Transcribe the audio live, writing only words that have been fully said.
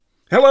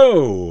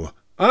Hello,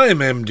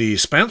 I'm M.D.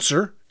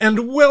 Spencer,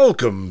 and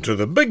welcome to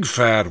the Big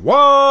Fat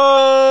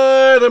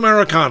White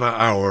Americana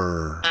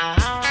Hour.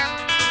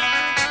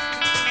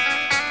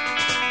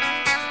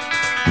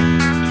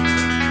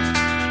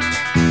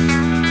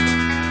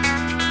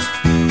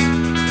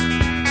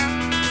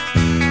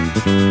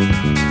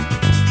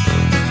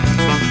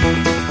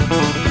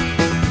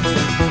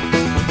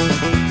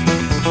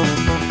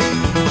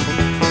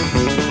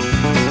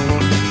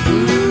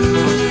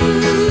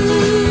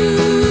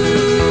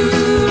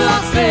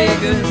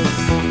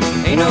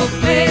 Ain't no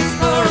place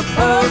for a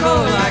poor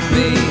boy like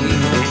me.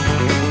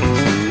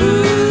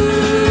 Ooh,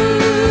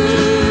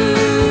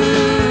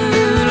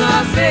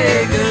 Las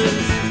Vegas,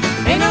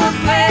 ain't no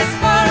place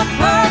for a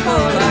poor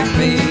boy like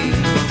me.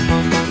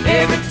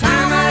 Every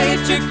time I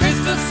hit your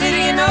Crystal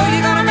City, you know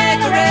you're gonna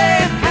make a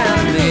red out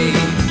of me.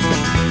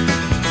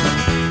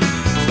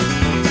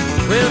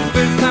 Well, the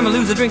first time I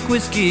lose, I drink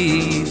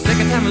whiskey.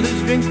 Second time I lose,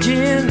 I drink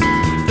gin.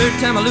 Third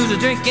time I lose, I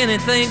drink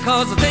anything,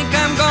 'cause I think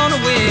I'm gonna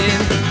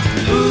win.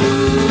 Ooh,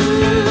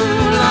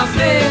 Las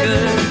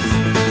Vegas,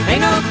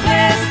 ain't no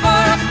place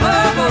for a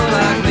poor boy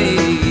like me,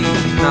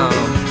 no.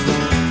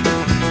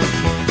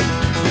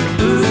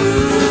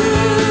 Ooh,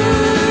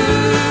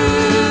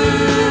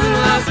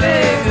 Las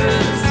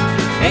Vegas,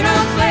 ain't no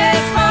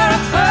place for a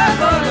poor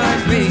boy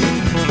like me.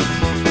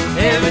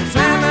 Every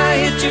time I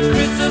hit your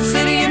Crystal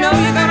City, you know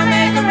you're gonna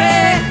make a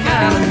red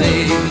cow of me.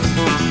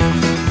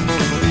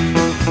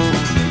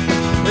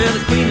 Well,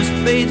 the Queen of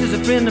Spades is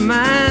a friend of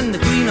mine. The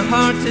Queen of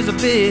Hearts is a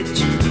bitch.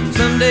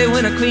 Someday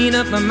when I clean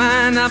up my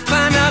mind, I'll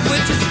find out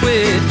which is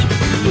which.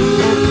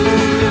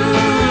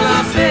 Ooh,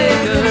 Las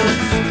Vegas,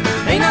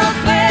 ain't no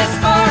place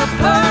for a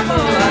poor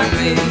boy like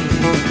me.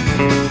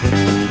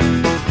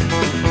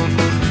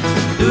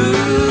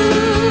 Ooh,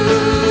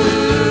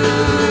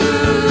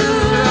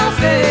 Las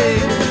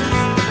Vegas,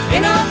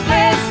 ain't no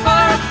place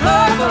for a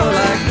poor boy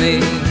like me.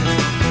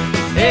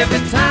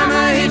 Every time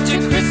I hit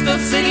your Crystal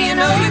City, you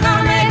know you're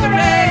gonna make a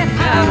red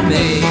out of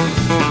me.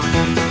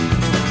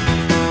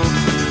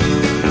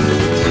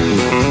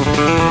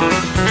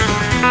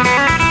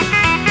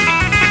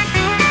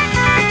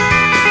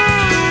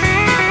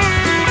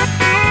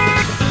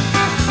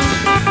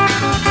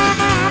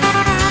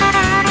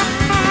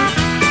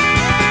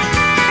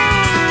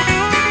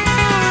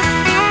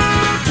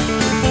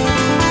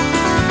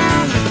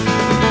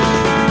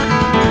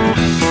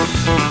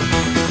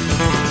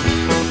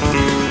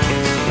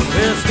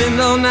 Spend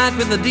all night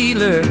with the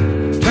dealer,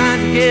 trying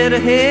to get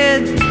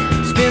ahead.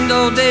 Spend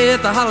all day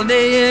at the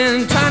Holiday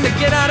Inn, trying to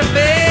get out of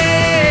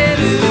bed.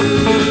 Ooh,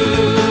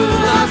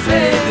 Las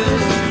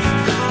Vegas,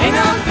 ain't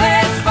no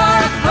place for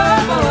a poor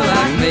boy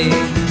like me.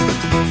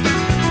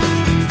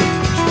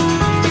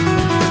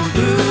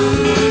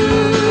 Ooh,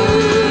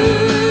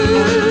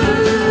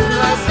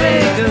 Las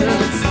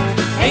Vegas,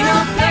 ain't no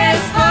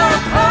place for a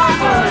poor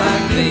boy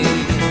like me.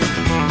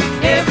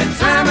 Every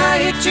time I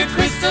hit your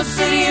Crystal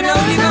City, you know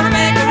you're gonna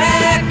make a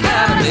red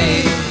cow of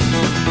me.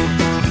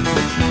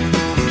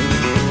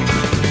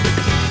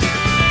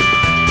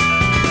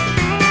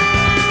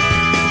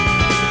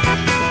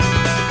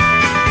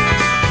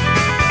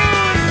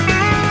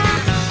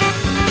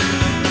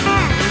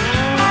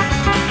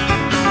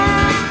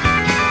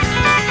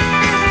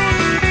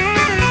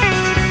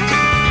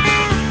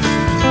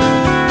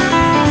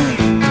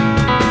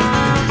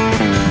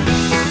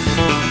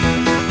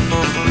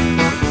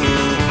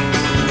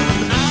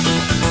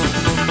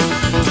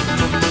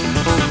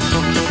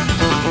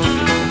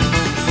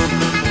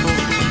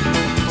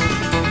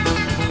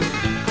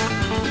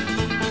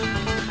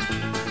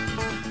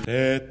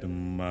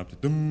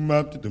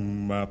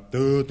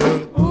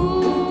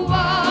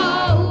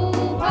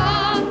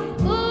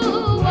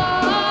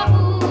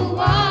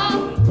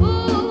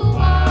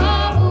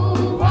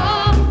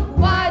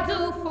 Why do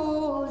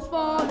fools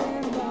fall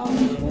in love?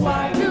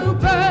 Why do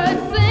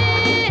birds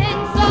sing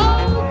so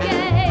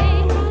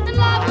gay? And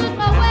lovers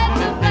are wed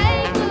to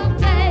break of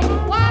day.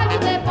 Why do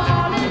they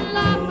fall in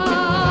love?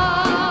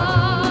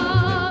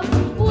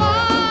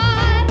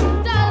 Why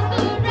does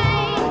the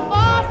rain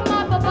fall from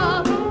up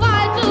above?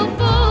 Why do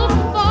fools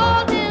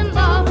fall in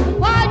love?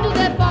 Why do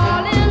they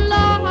fall in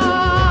love?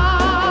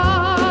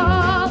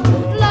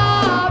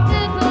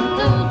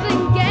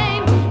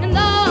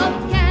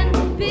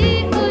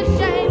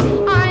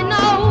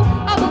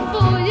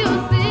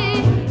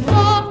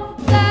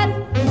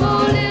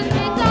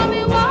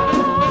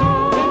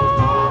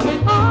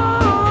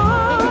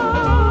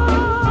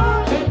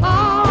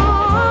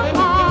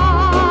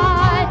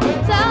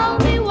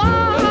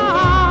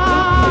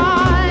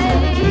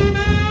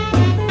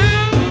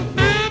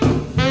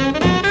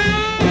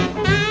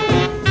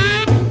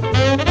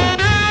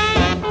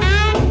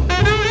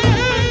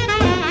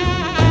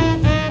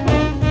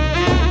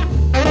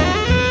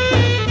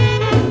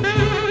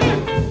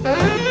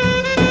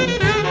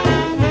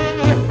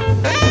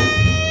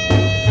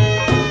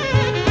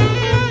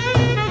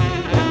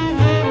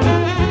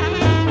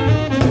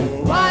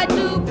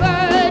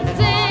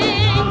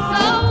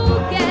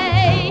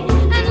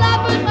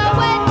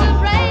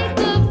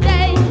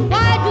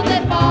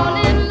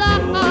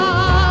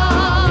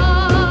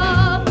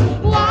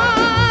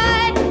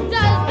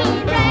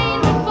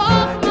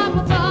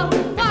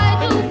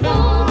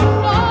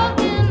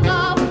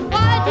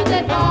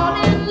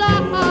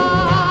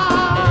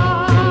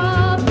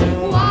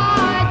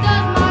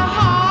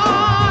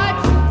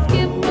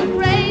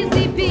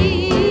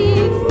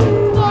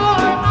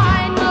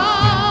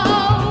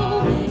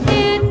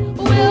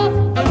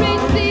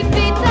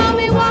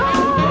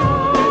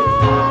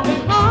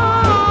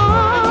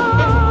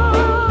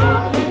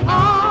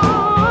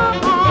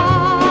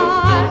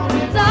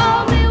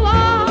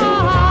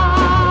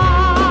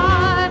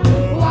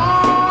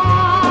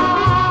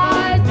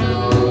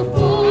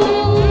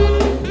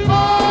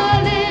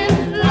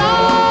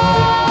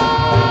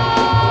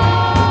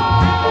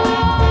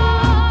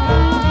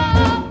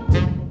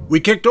 We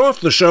kicked off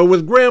the show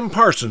with Graham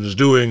Parsons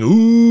doing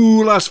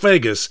Ooh, Las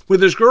Vegas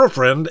with his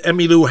girlfriend,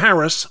 Emmylou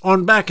Harris,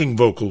 on backing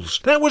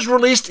vocals. That was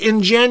released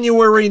in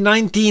January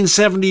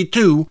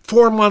 1972,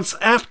 4 months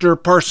after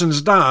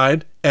Parsons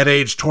died, at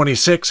age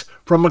 26,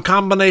 from a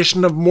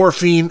combination of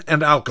morphine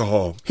and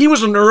alcohol. He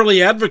was an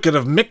early advocate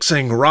of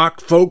mixing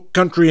rock, folk,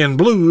 country, and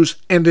blues,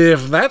 and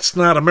if that's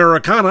not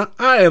Americana,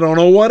 I don't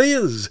know what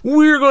is.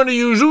 We're going to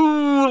use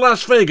Ooh,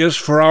 Las Vegas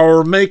for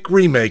our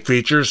Make-Remake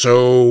feature,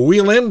 so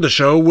we'll end the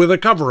show with a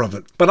cover of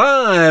it. But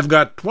I've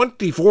got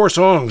 24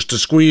 songs to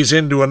squeeze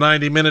into a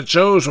 90-minute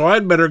show, so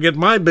I'd better get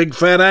my big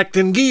fat act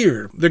in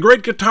gear. The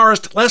great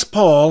guitarist Les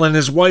Paul and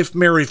his wife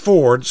Mary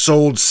Ford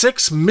sold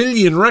 6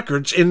 million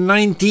records in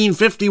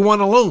 1951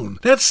 alone.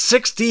 That's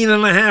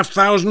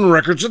 16,500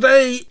 records a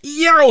day.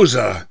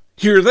 Yowza!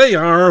 Here they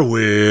are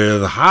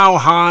with How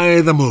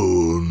High the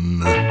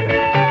Moon.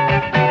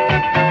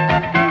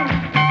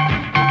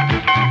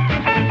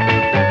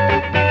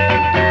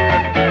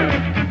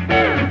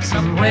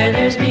 Somewhere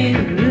there's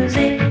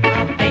music,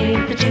 I'll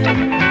paint the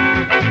tune.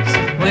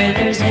 Somewhere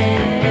there's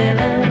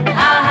heaven,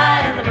 how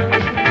high the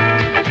moon.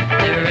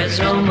 There is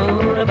no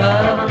moon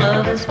above, and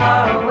love is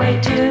far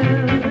away too.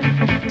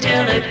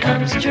 Till it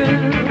comes true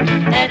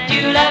that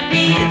you love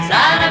me as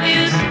I love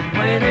you.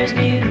 Somewhere there's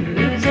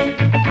music,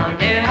 I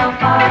wonder how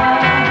far.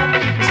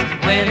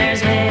 Somewhere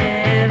there's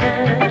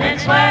heaven,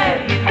 it's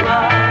where you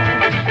are.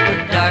 The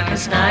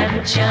darkest night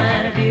would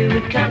shine if you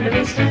would come to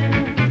me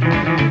soon.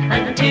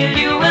 And until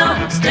you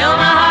will, still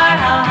my heart,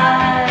 how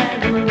high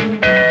the moon.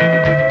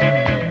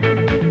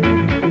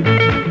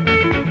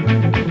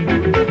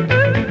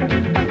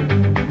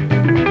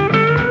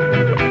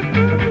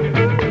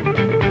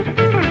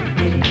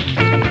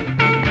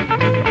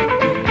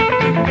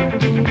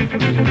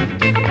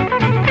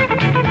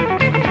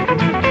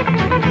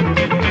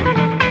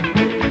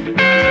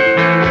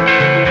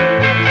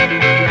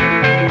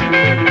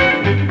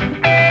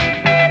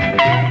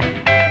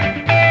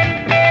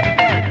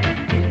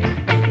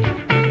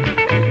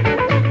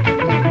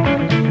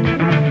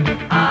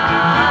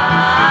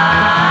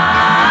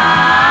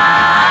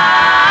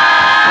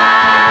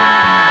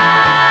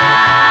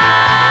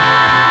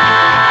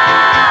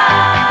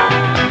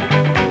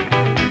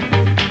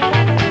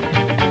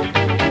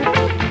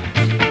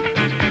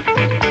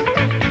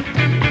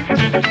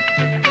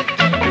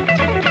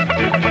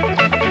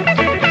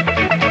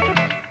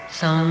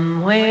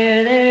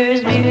 Somewhere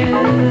there's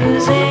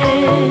music,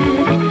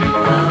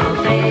 I'll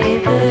play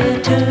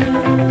the tune.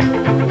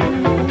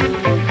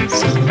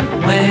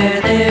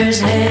 Somewhere there's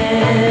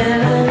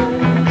heaven,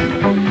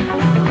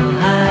 how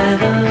high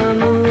the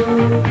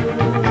moon.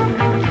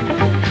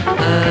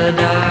 The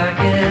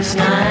darkest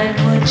night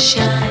would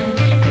shine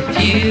if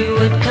you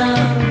would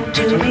come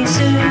to me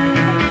soon.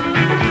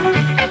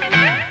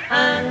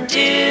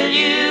 Until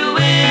you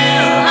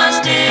will, I'll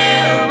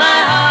still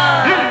my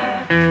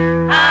heart,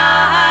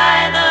 how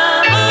high the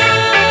moon.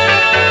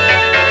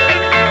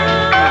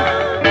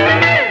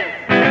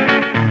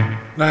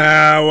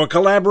 Now, a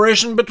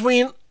collaboration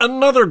between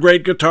another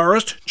great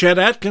guitarist, Chet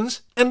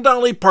Atkins, and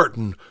Dolly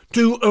Parton,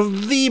 two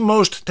of the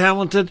most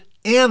talented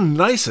and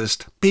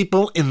nicest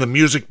people in the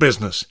music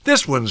business.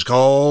 This one's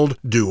called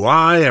Do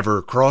I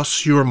Ever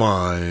Cross Your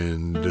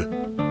Mind?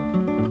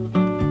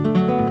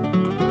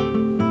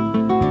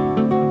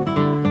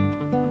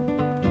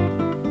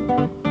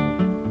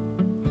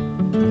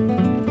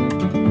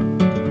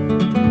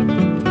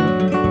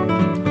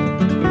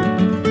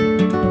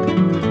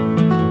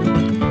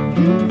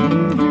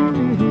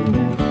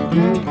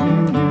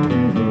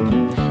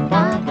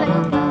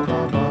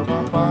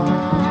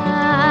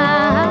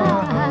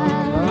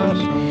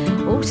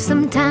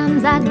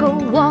 Sometimes I go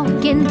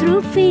walking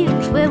through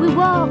fields where we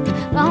walked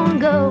long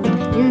ago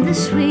in the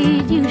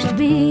sweet used to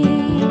be.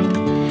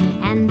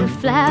 And the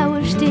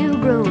flowers still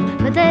grow,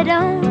 but they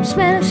don't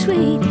smell as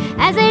sweet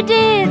as they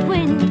did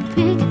when you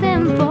picked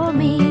them for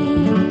me.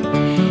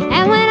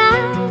 And when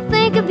I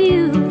think of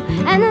you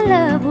and the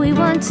love we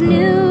once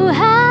knew,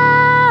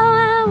 how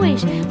I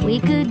wish we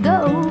could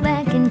go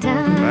back in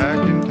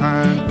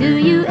time. Do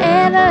you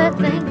ever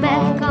think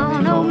back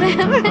on old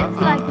memories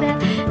like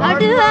that? Or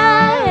do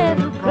I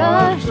ever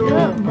cross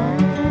your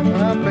mind?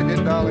 I'll pick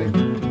it, Dolly.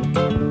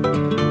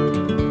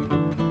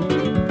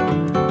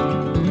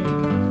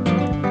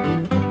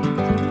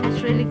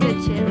 That's really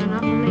good, Chet.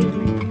 Not believe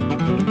me.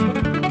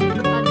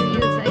 I'll do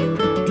you a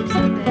favor. You're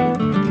so bad.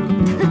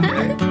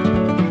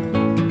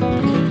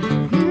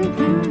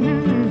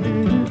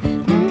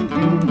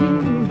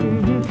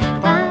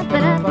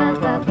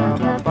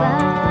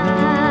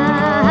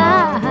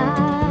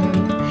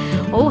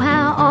 Oh,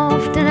 how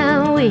often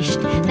I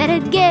wished that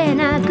again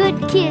I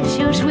could kiss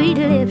your sweet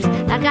lips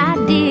like I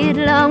did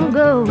long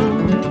ago.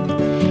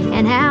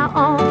 And how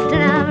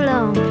often I've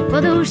longed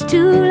for those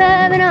two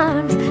loving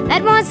arms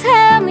that once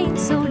held me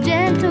so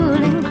gentle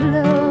and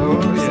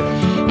close.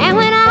 And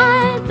when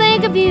I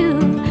think of you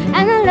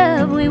and the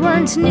love we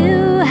once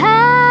knew,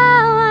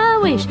 how I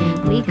wish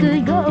we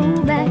could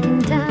go back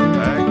in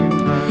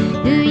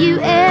time. Do you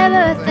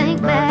ever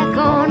think back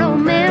on old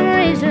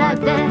memories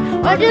like that?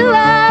 Or do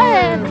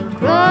I ever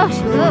cross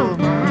your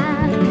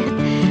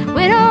mind.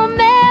 When old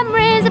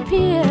memories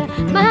appear,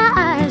 my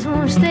eyes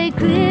won't stay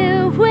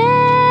clear. When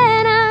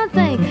I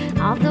think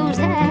of those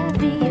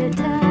happier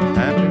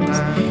times,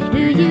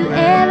 do you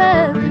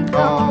ever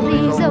recall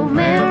these old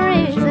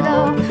memories at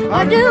all?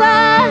 Or do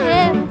I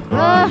ever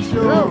cross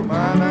your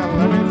mind? Now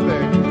let me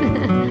think.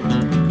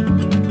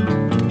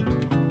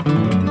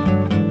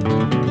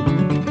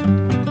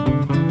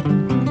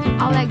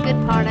 All that good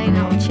part ain't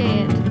all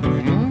chant.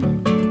 But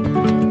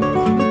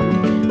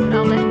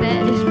all that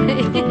bad is me.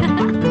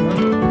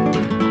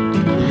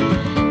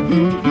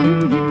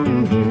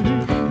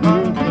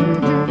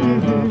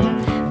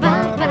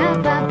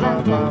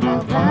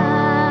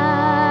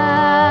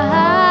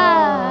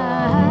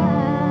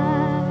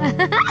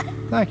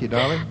 Thank you,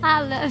 darling.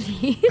 I love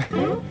you.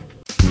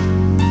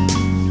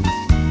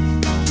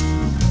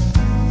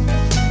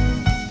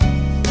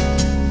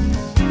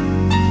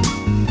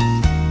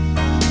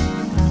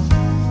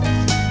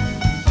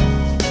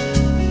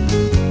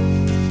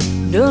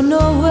 Don't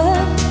know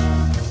where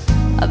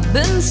I've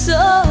been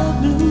so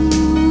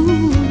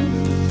blue.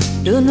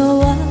 Don't know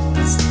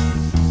what's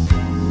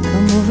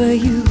come over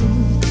you.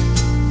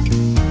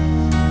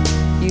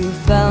 You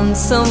found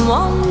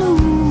someone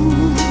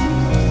new,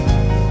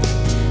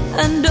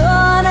 and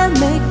don't it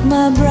make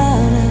my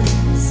brown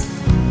eyes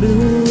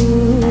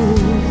blue?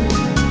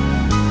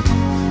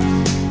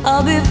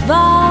 I'll be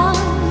fine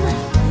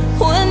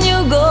when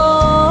you're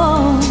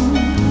gone.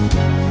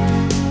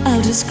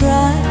 I'll just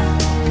cry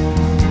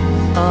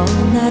all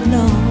night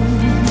long.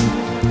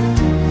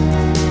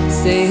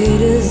 Say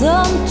it is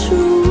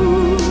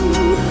untrue,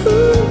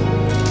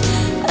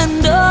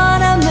 and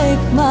don't I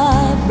make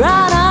my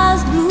brown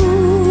eyes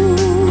blue?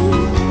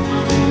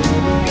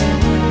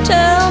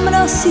 Tell me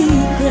no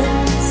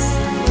secrets,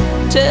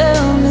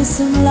 tell me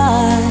some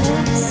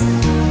lies.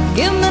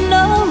 Give me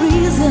no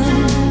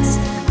reasons,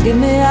 give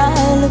me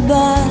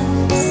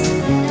alibis.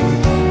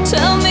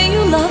 Tell me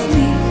you love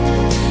me,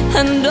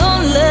 and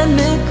don't let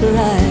me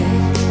cry.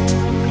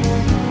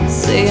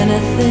 Say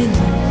anything,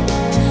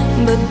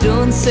 but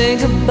don't say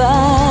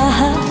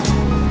goodbye.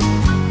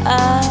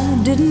 I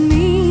didn't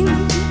mean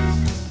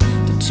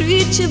to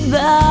treat you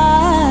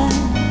bad.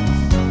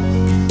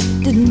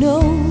 Didn't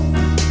know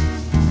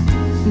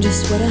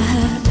just what I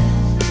had,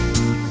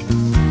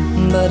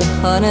 but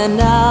honey,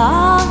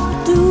 now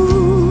I do.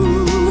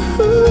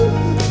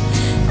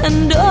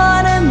 And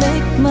don't I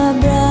make my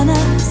brown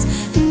eyes,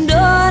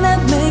 don't I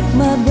make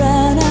my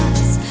brown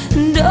eyes,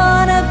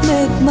 don't I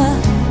make my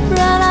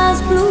brown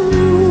eyes blue.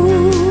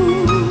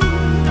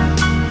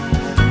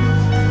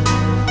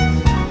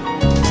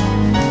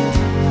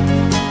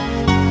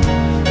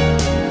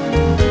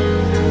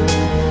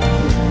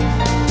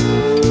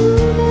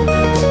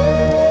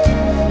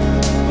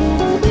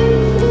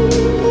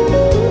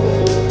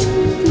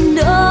 Don't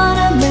I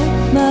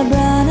make my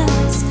brown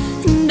eyes,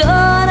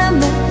 don't I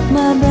make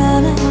my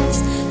brown eyes,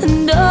 don't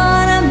I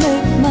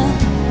make my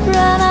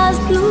brown eyes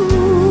blue.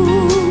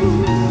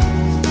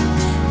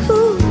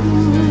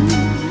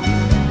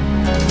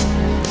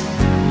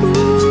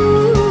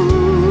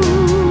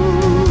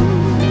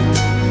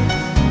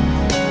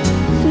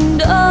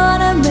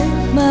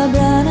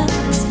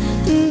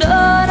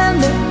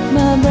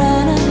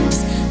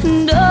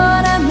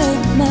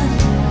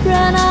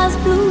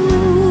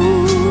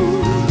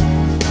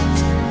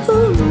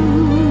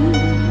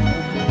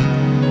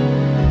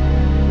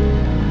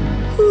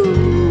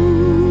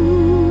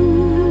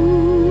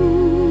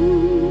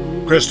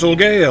 Crystal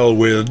Gayle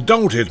with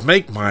Don't It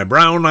Make My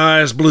Brown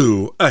Eyes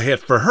Blue, a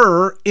hit for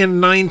her in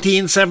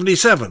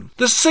 1977.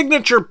 The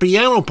signature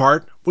piano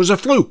part was a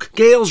fluke.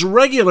 Gayle's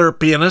regular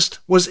pianist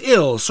was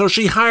ill, so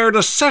she hired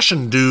a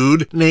session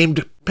dude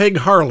named Peg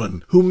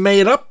Harlan, who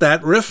made up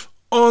that riff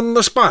on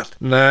the spot.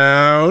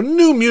 Now,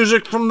 new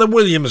music from the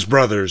Williams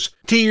Brothers.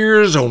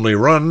 Tears Only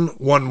Run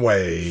One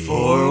Way.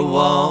 4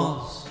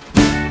 walls,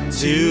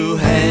 2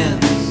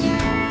 hands,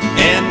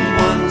 and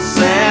 1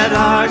 sad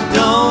heart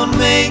don't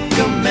make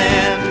a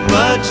man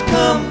much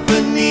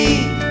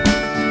company.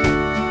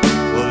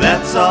 Well,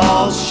 that's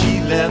all she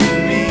left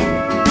me.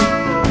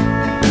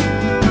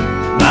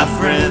 My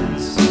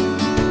friends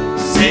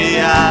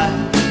say I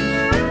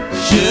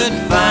should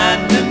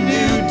find a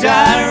new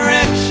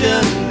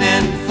direction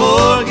and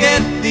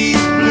forget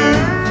these blues,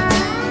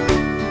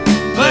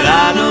 but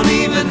I don't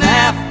even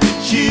have to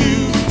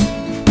choose.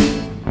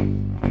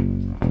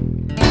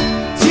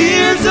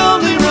 Tears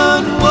only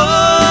run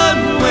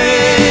one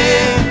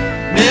way,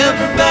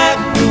 never back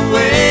the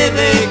way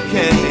they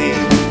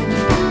came.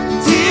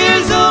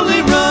 Tears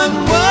only run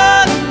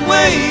one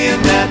way,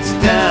 and that's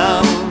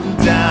down,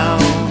 down,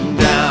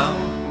 down.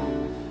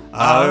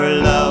 Our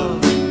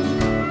love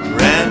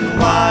ran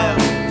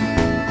wild,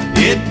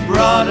 it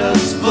brought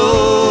us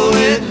full,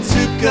 it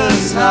took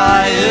us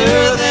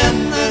higher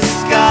than the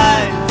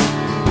skies.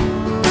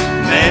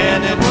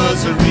 Man, it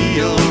was a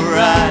real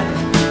ride.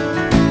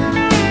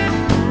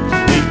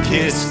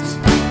 Kissed,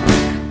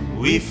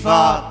 we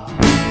fought,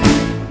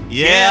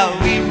 yeah,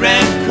 we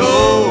ran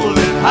cold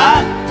and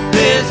hot.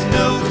 There's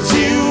no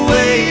 2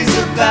 ways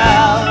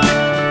about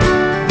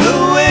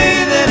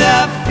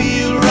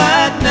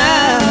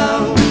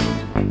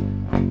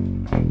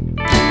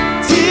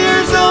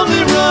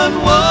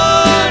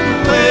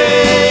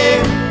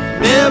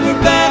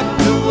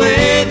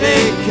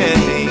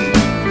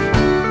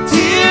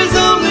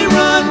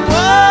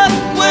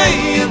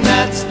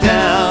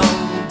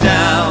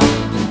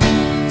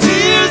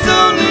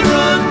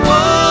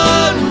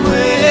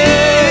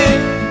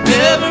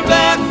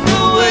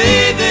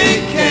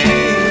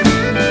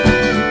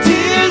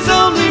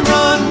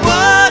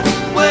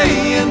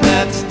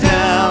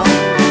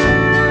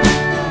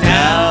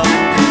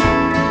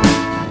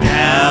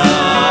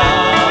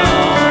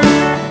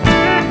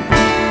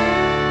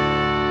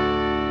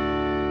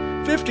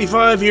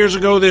 25 years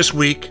ago this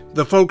week,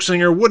 the folk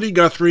singer Woody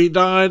Guthrie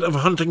died of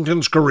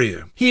Huntington's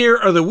chorea. Here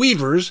are the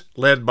Weavers,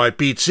 led by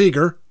Pete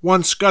Seeger,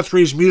 once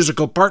Guthrie's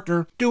musical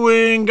partner,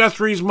 doing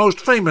Guthrie's most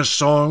famous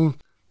song,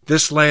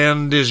 This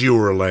Land Is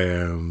Your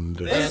Land.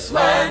 This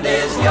land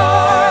is your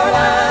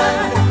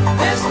land,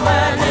 this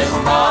land is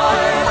my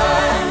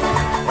land,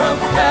 from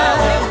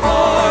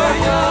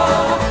California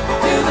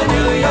to the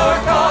New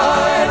York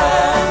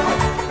Island,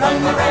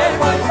 from the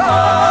Redwood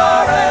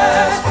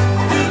Forest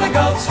to the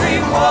Gulf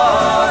Stream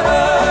waters.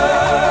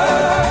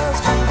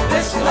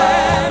 This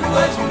land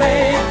was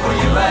made for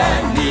you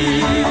and me.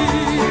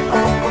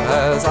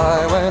 As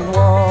I went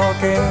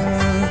walking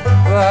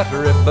that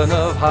ribbon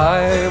of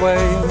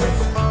highway,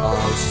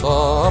 I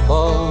saw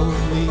above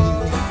me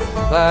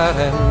that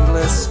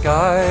endless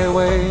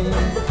skyway.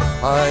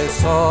 I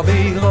saw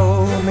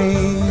below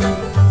me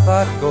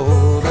that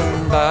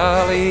golden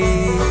valley.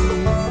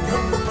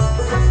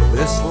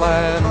 This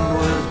land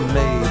was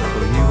made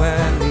for you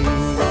and me.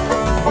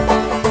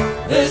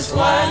 This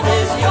land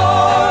is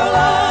your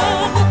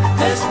land,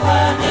 this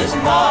land is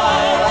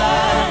my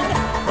land,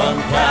 from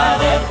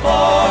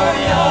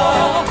California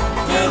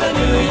to the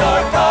New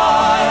York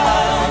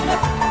Island,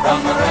 from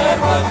the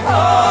Redwood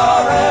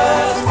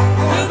Forest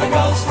to the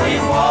Gulf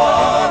Stream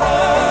waters.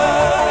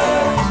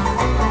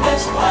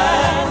 This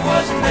land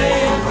was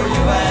made for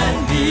you and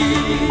me.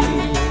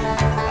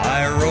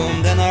 I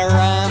roamed and I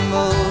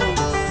rambled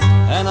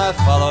and I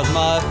followed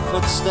my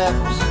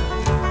footsteps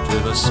to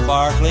the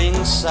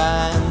sparkling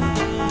sands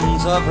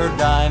of her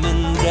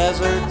diamond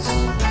deserts,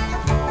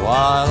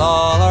 while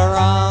all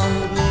around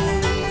me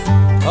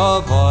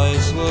a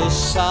voice was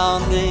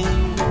sounding,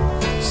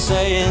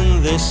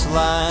 saying this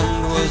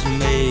land was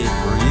made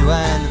for you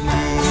and me.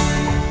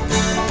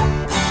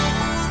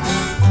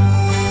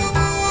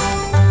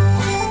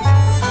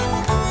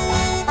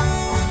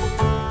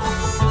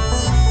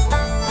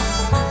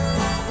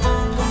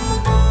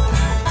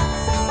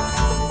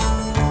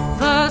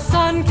 The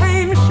sun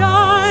came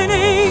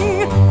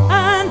shining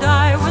and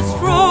I was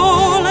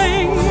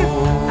strolling,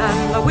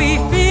 and the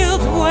wheat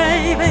fields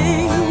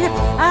waving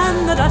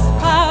and the dust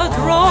clouds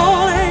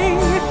rolling.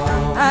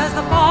 As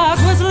the fog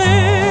was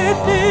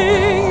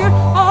lifting,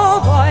 a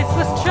voice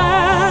was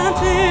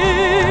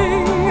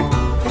chanting,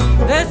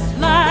 this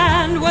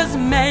land was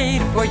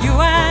made for you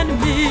and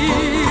me.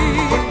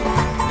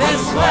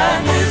 This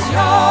land is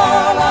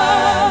your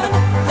land,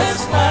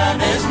 this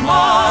land is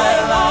my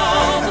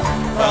land,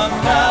 from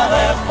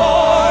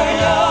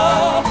California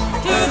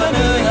to the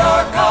New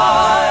York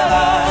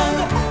Island,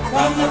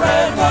 from the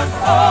Redwood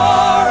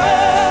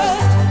Forest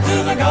to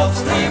the Gulf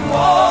Stream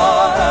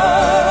waters.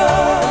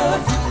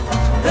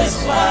 This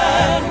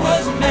land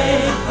was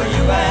made for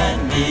you and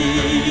me.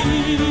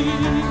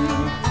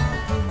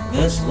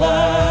 This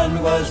land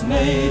was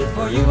made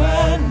for you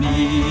and me.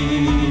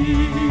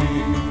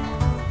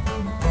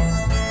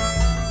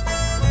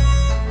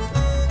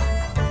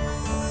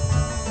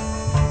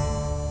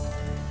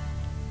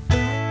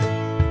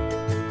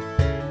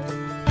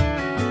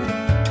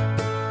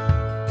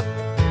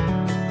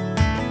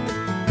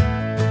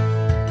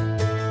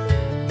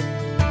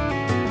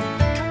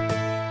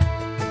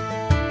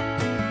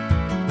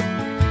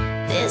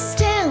 This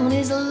town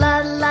is a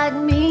lot like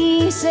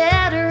me,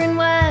 sadder and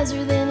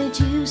wiser than it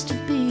used to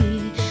be.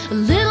 A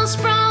little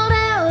sprawled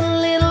out, a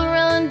little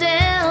run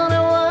down. I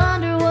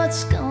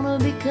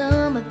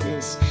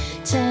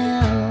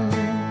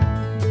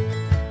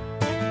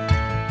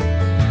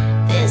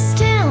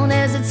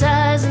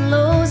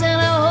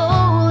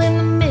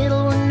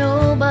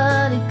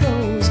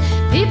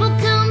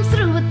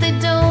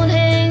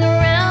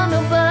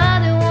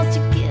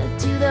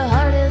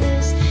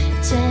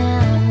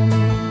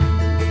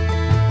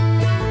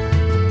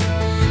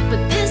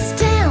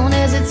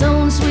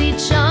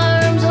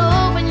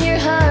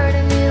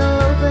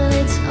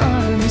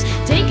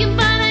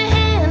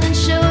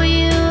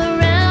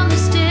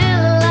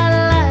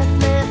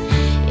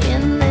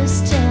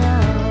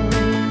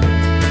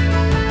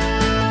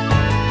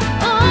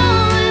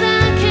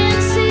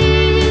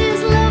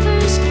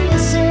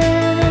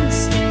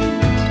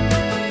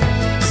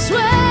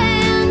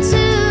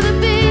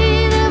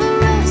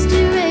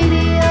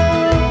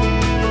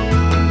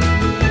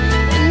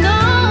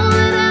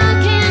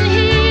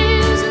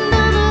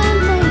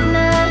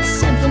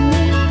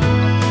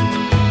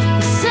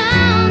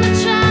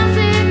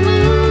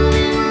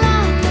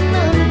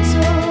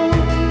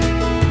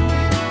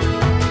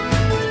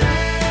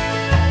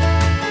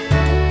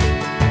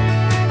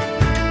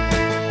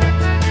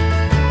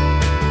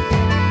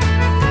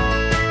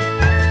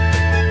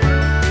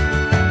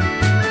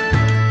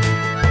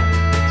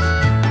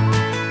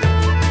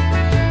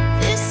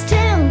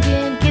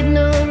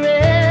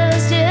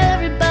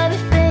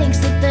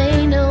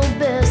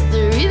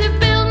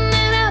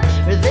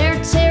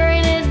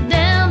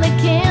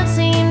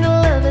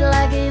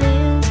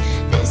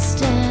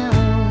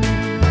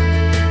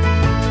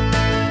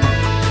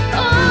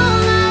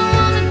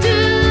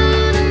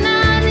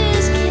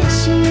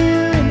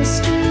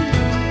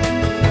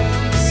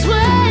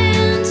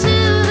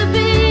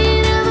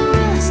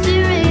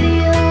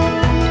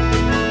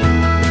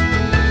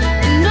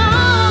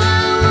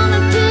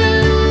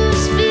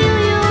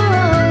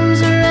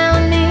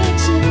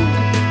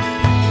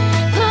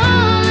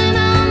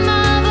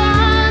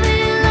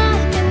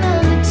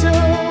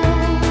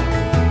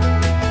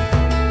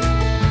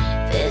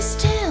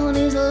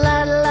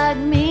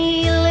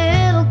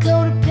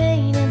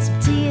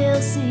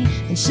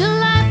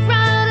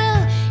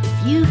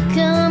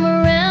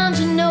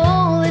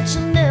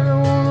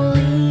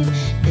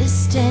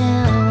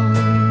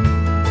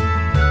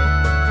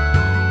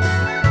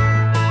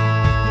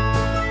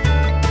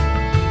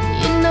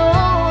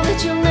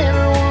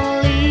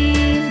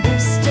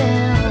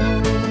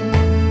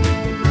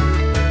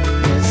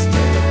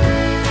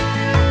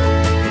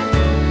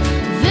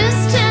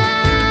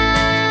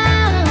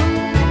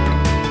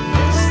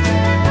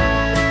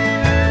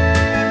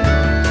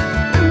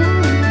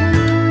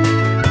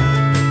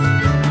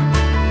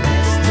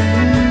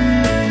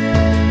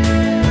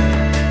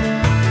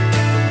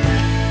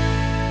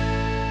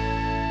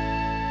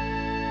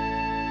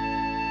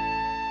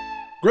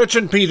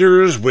Gretchen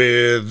Peters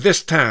with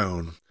This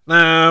Town.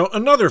 Now,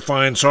 another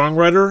fine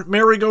songwriter,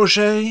 Mary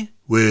Gauthier,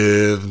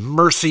 with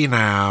Mercy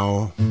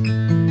Now.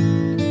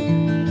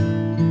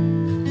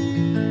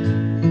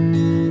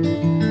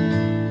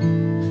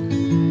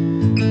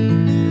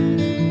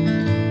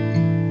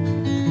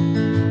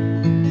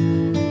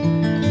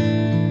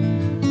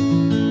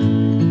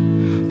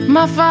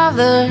 My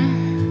father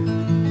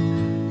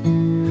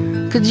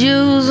could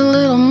use a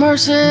little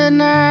mercy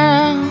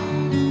now.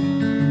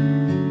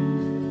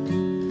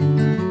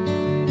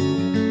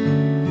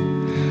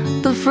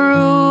 The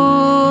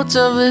fruits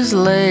of his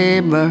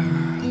labor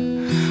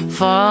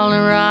falling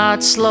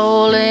right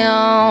slowly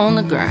on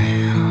the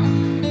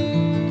ground.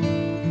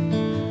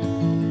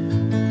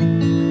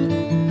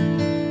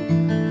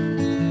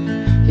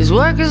 His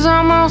work is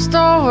almost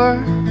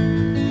over.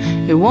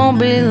 It won't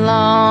be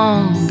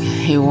long.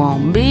 He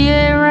won't be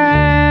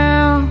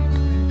around.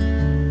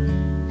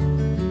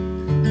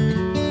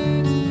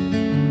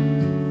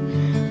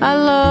 I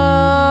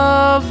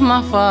love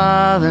my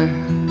father.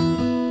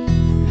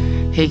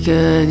 He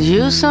could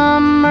use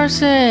some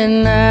mercy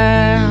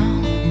now.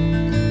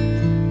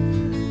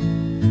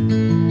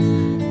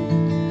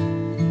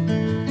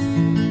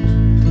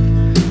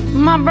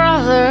 My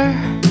brother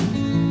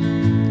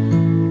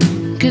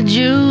could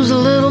use a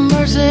little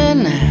mercy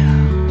now.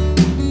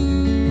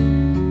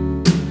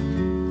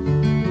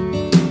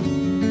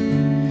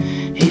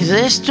 He's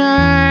a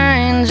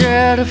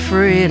stranger to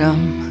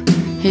freedom.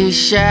 He's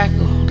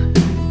shackled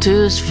to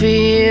his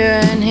fear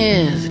and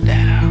his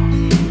doubt.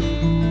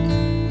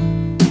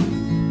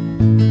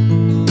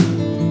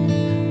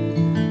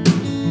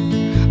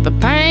 The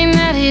pain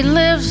that he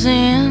lives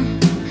in,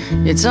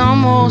 it's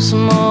almost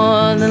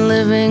more than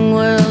living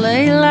will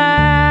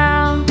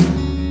allow.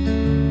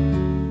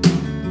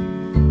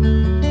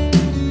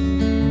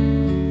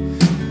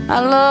 I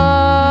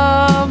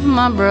love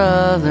my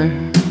brother.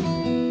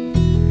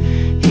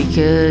 He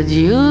could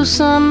use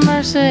some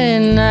mercy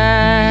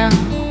now.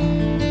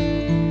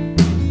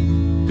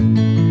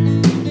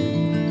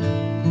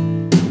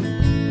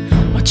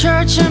 My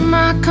church and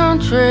my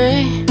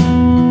country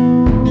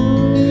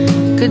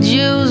could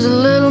use a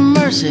little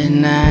mercy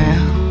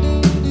now.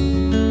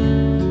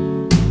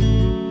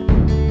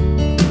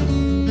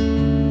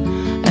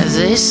 As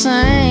they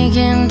sink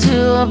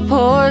into a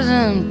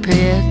poison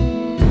pit,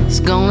 it's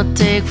gonna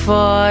take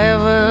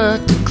forever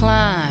to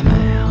climb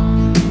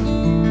out.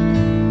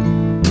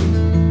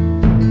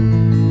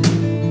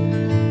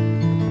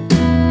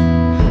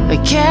 They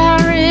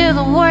carry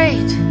the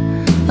weight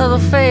of the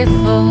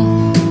faithful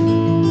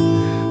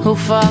who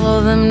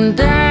follow them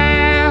down.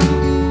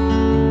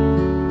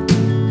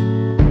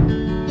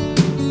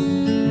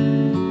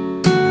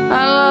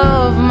 I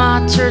love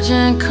my church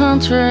and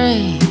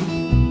country.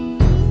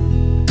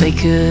 They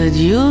could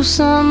use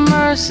some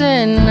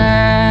mercy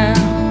now.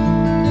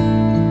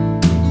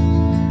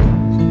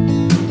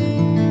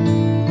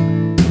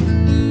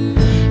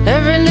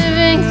 Every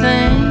living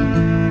thing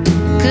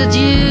could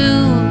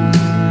use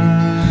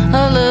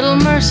a little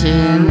mercy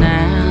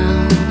now.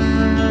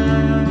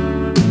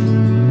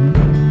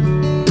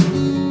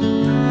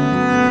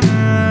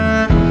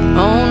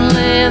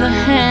 Only the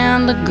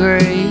hand of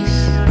grace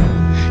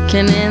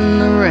can end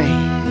the race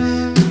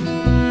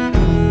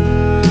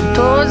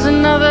towards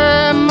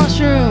another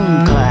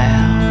mushroom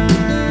cloud.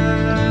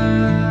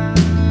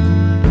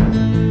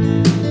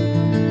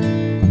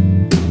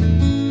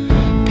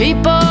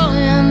 People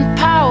in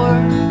power,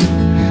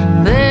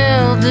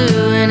 they'll do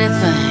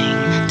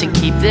anything to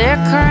keep their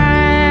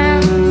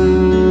crown.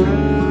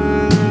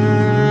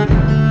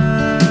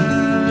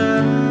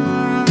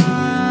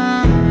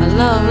 I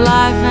love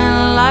life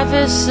and life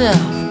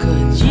itself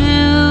could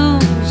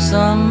use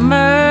some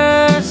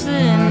mercy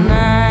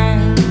now.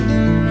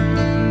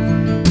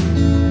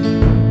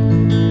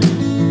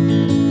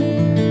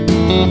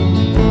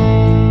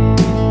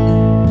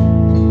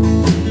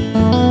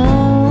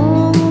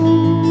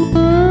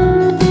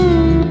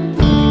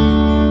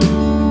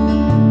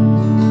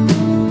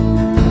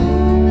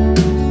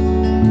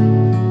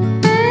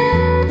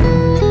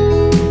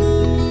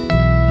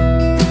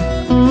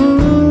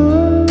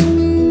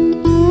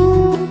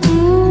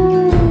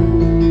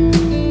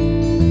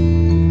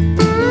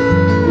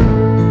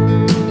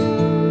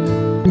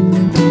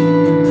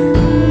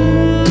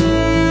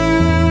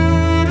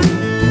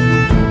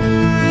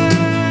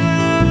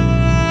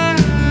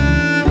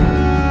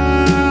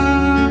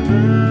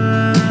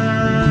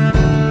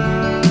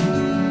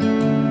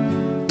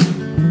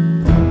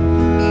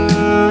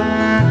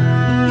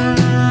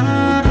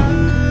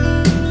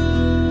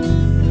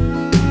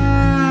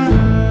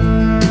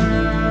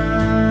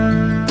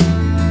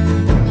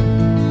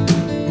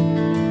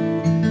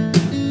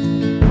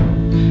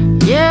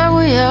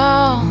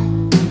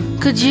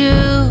 Could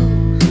use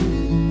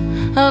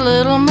a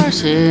little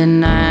mercy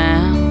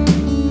now.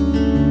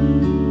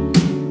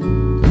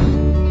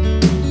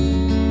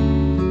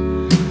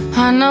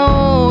 I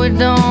know we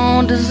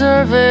don't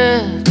deserve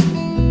it,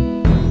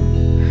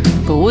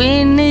 but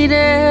we need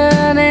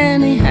it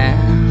anyhow.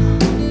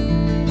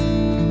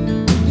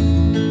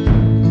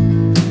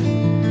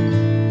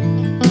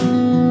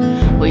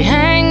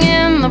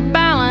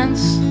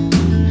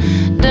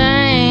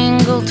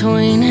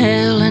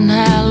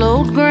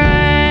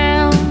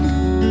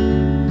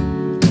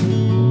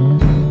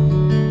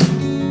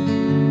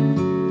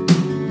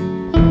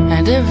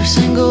 And every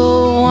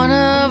single one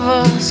of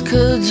us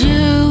could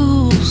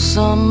use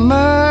some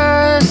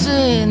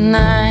mercy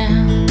now.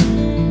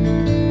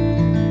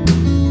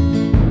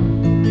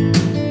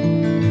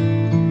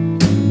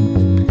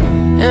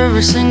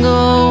 Every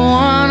single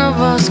one of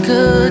us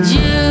could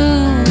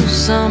use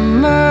some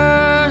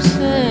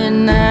mercy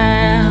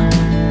now.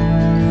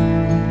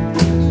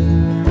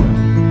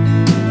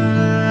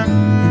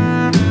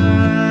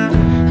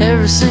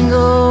 Every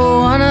single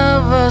one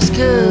of us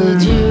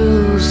could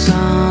use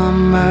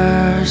some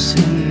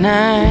mercy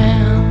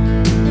now.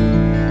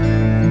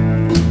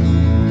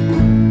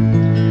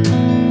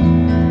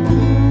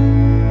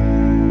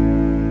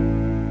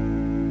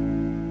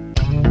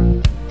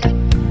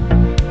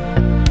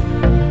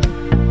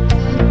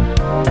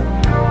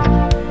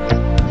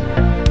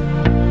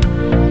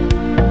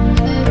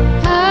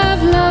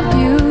 I've loved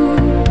you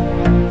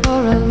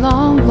for a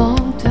long,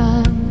 long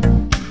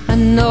time. I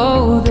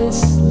know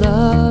this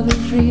love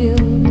is real.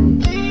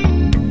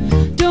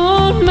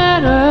 Don't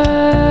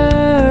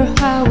matter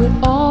how it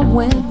all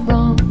went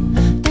wrong.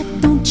 That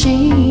don't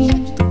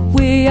change the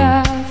way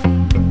I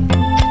feel.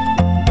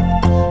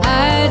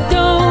 I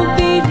don't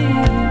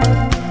believe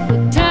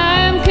that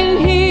time can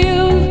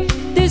heal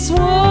this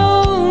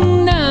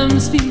wound I'm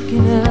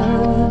speaking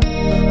of.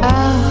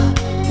 Ah,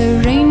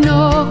 there ain't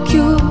no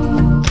cure.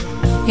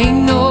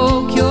 Ain't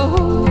no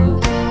cure.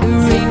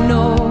 There ain't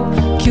no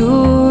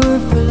cure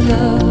for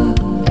love.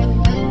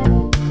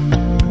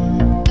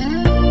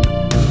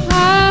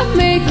 I'm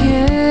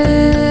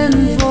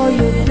making for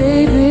you,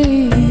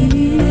 baby.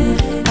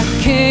 I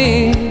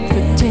can't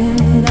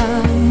pretend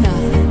I'm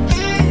not.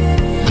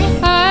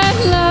 I'd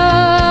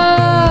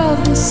love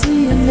to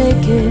see you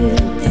naked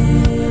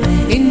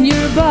in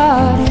your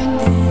body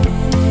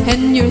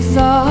and your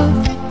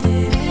thought.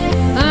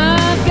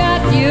 I've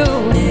got you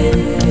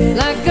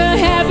like a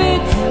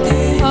habit.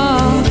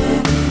 Oh,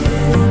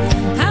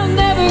 I'll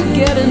never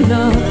get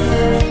enough.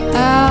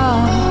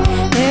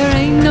 Oh, there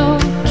ain't no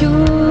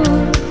cure.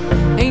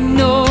 Ain't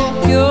no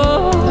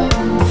cure.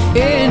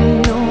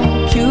 Ain't no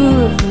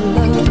cure for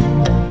love.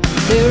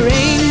 There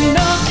ain't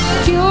no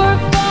cure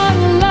for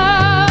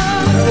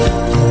love.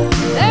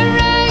 There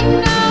ain't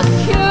no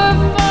cure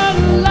for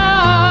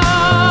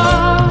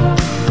love.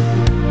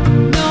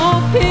 No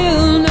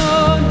pill, no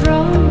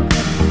drug.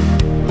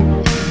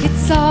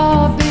 It's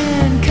all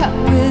been cut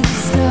with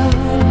stuff.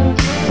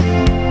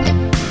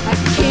 I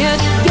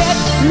can't get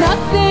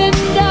nothing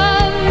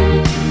done.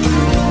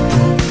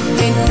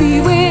 Can't be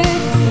with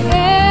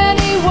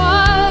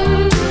anyone.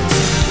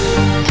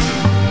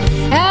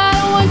 I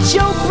don't want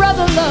your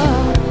brother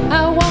love. I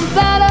want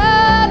that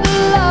other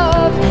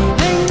love.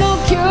 Ain't no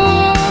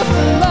cure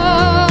for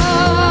love.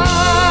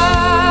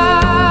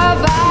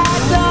 I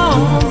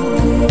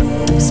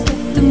don't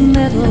expect the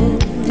medal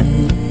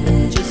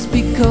just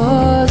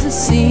because the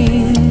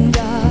scene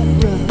got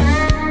rough.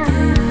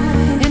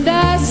 And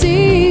I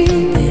see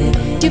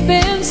you've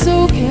been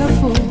so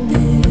careful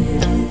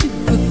to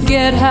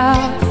forget how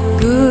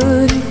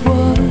good it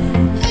was.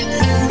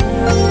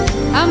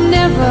 I'm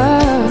never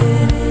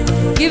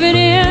giving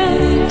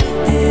in.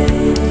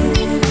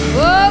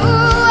 Oh,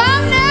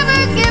 I'm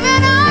never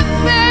giving up,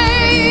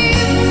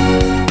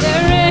 babe.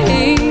 There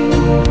ain't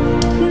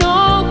no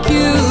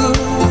cure.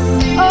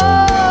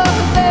 Oh,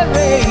 there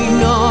ain't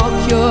no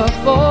cure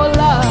for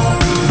love.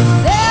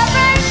 There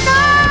ain't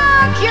no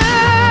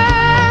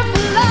cure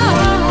for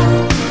love.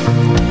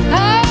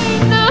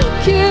 Ain't no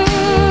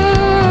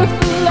cure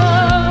for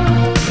love.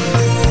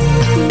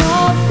 No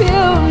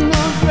pill,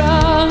 no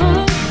drug.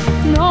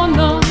 No,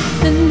 no,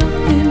 and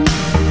nothing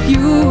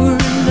pure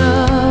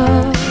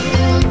enough.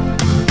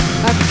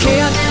 I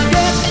can't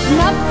get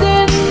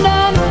nothing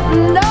done.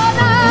 No,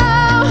 no,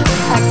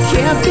 I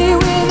can't be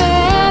with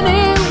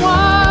anyone.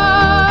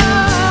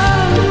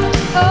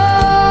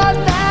 Oh,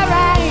 there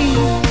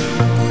ain't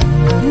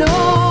no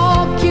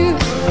cure.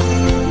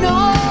 No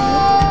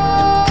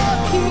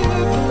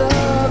cure for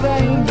love.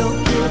 Ain't no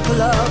cure for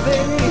love,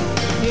 baby.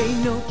 Ain't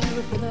no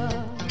cure for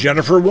love.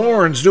 Jennifer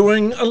Warren's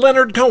doing a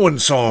Leonard Cohen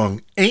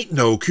song, Ain't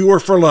No Cure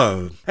for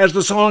Love. As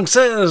the song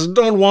says,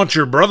 don't want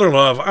your brother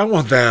love, I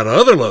want that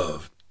other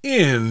love.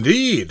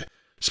 Indeed.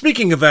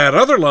 Speaking of that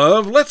other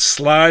love, let's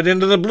slide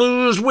into the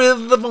blues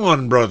with the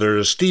Vaughan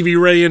brothers, Stevie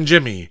Ray and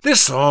Jimmy.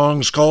 This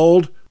song's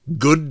called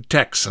Good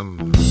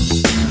Texan.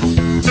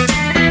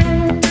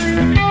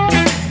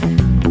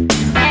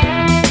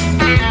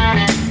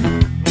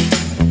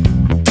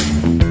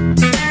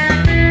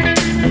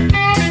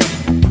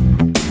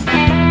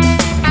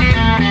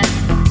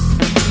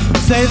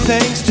 Say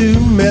things to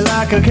me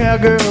like a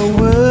cowgirl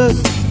would.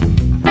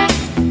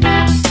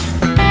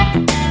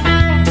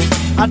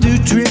 I do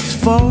tricks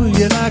for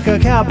you like a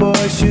cowboy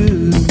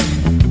should.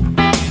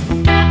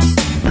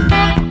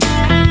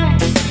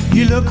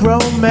 You look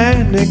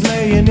romantic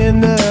laying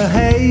in the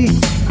hay.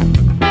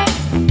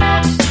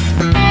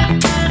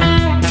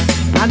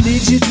 I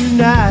need you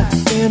tonight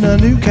in a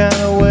new kind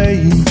of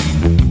way.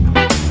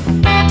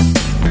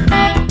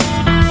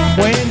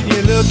 When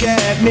you look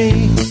at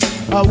me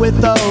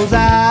with those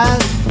eyes,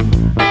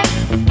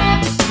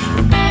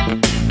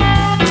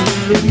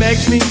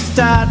 me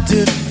start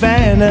to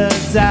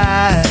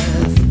fantasize.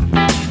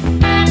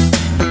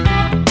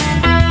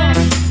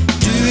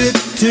 Do it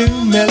to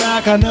me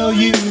like I know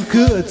you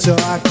could, so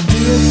I can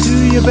do it to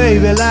you,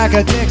 baby, like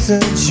a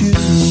Texan should.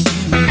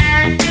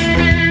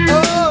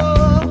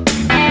 Oh,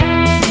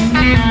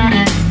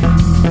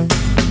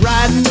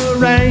 riding the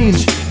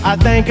range, I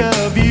think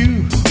of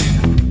you.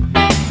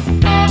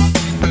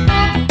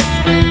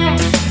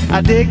 I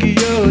dig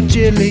your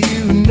chili,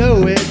 you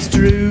know it's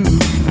true.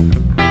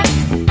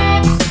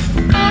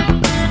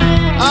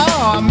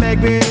 Oh, I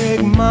make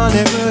big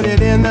money, put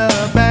it in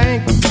the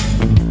bank.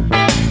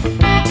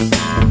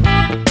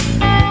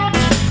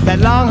 That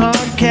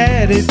longhorn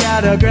cat, he's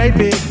got a great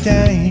big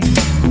tank.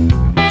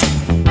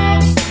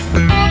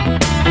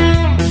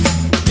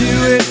 Do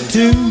it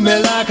to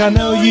me like I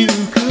know you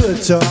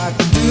could, so I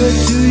can do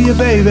it to you,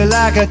 baby,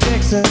 like a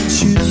Texan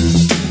should.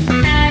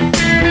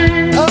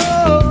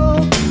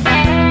 Oh,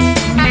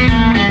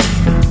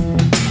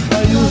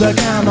 the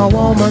kind of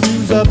woman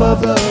who's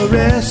above the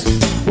rest.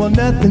 Well,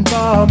 nothing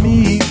for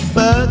me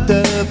but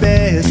the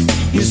best.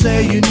 You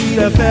say you need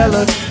a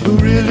fella who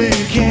really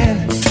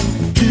can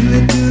do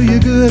it to you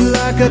good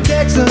like a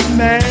Texas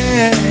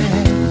man.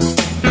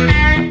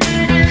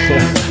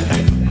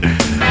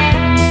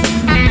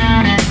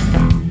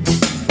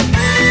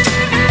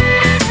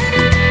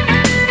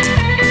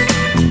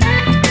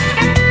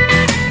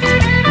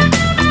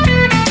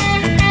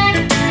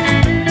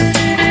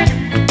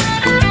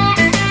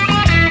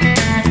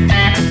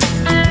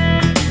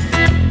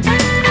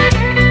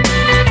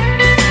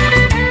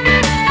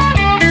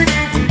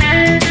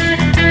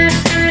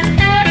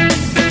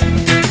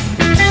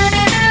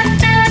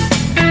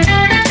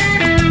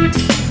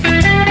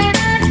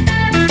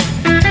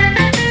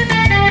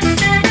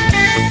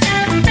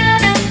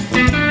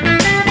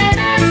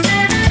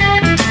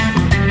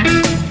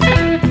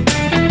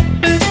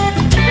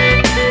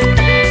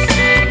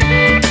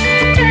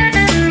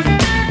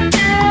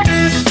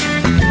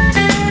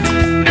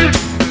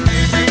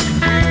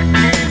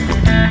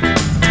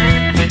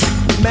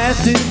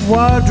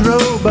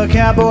 Wardrobe, a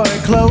cowboy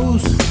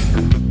clothes,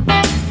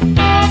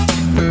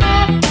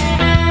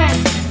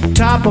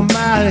 top of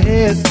my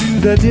head to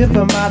the tip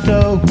of my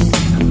toe.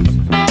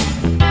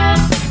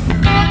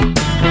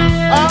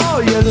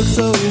 Oh, you look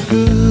so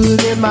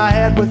good in my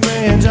hat with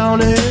fringe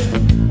on it.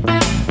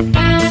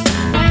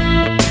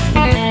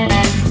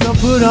 So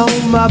put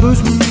on my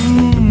boots,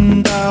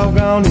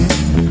 doggone it.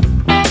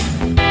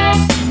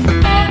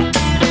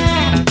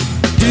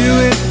 Do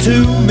it to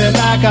me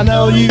like I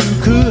know you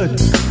could.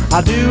 I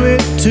do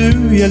it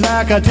to you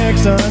like a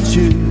Texan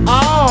should.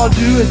 Oh,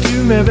 do it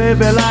to me,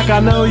 baby, like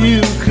I know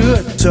you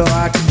could. So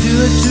I can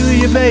do it to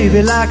you,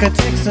 baby, like a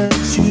Texan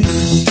should.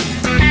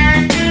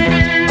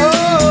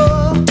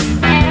 Oh,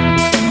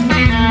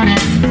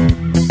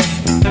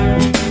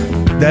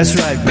 that's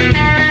right, baby.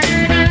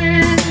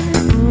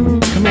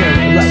 Come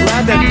here,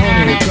 ride that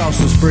pony across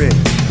the spread.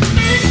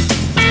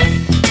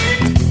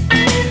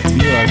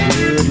 You are a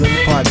good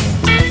little partner.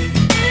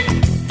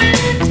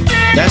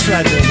 That's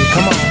right, baby,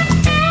 come on.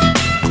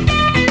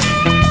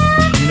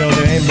 You know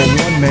there ain't but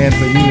one man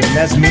for you, and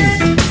that's me.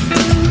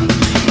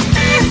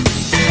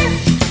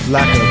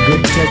 Like a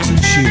good Texan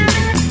shoe.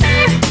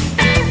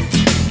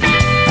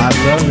 I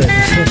love it.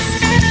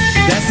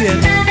 That's it.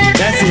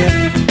 That's it.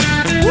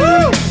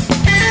 Woo!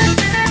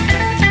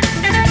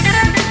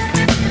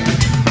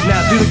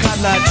 Now do the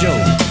Cotton Eye Joe.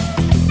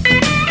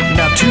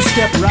 Now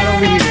two-step right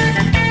over here.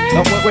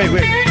 Oh,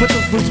 wait. Put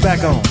those boots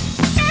back on.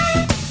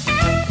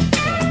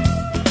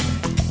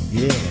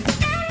 Yeah.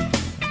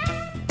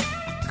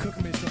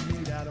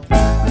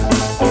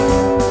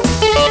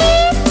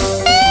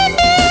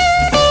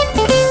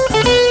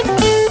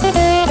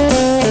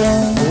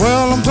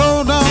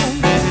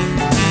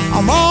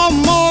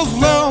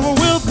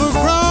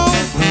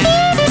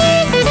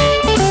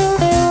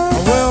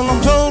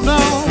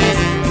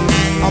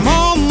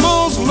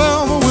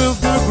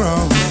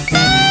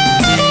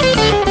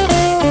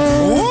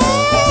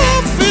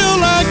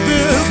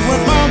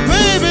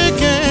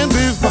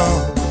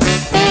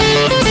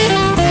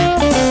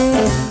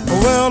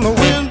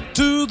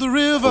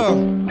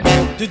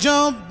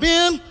 Jump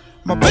in,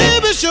 my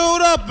baby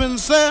showed up and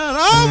said,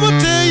 I will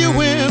tell you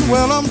when.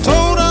 Well, I'm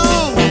told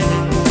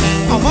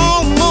I'm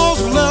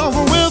almost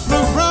level with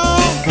the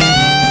ground.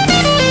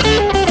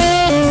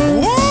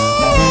 Whoa,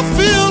 I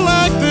feel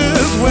like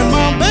this when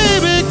my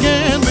baby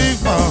can't be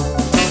found.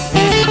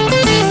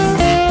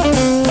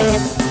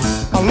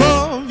 I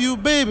love you,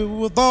 baby,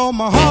 with all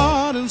my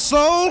heart and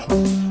soul.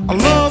 A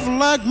love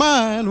like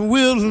mine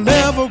will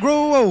never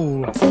grow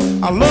old.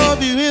 I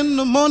love you in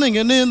the morning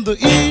and in the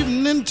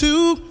evening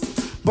too.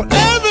 But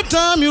every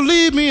time you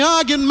leave me,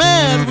 I get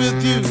mad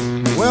with you.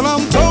 Well,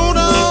 I'm told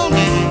I'm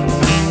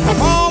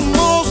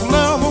almost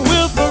level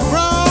with the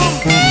ground.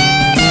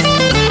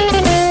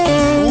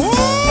 Whoa,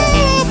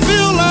 I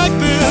feel like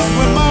this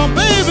when my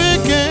baby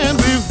can't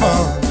be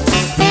found.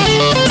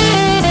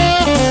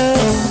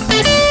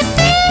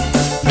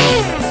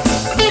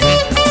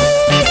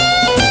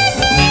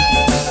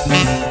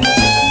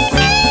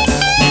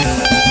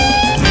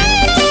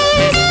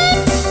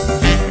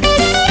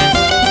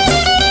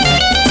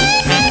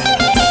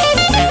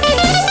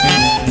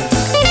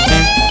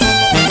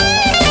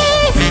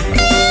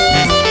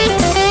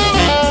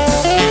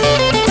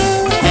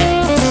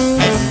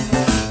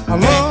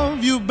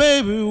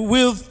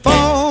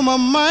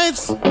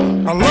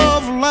 A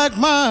love like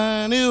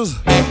mine is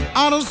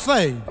out of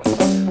sight.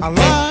 I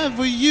lie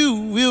for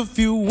you if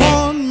you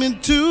want me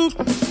to.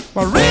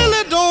 I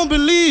really don't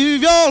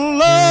believe your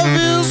love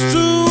is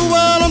true.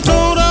 Well, I'm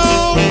told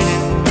down,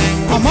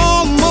 I'm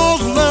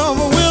almost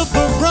level with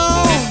the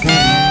ground.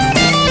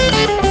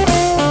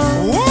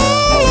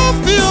 Well, I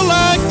feel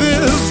like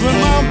this when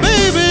my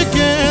baby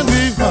can't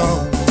be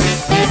found.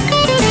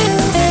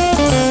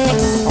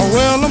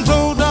 Well, I'm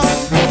told down,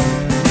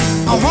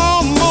 I'm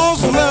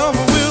almost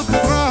level with the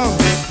ground.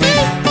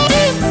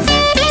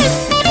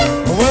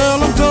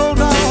 Well, I'm told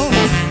down,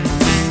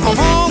 I'm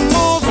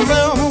almost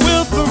level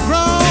with the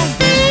ground.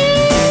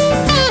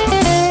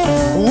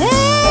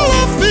 Well,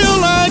 I feel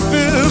like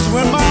this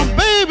when my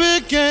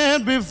baby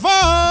can't be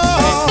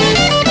found.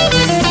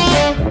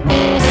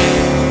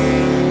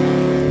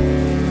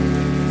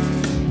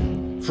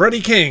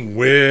 Freddie King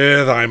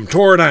with I'm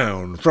Tore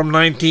Down from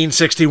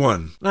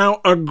 1961.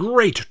 Now, a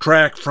great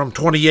track from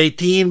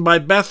 2018 by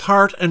Beth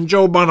Hart and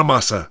Joe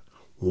Bonamassa.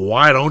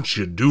 Why Don't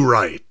You Do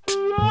Right?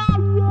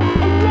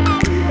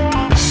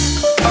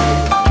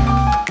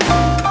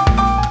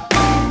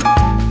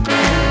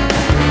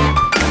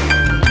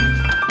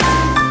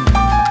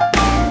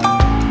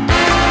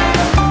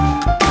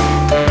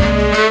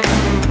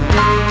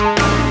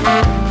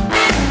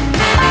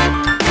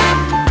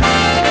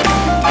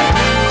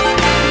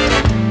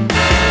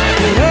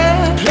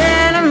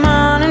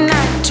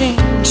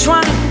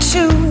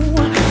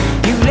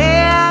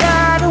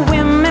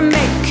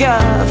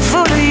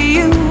 Full of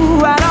you,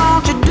 why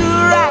don't you do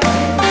right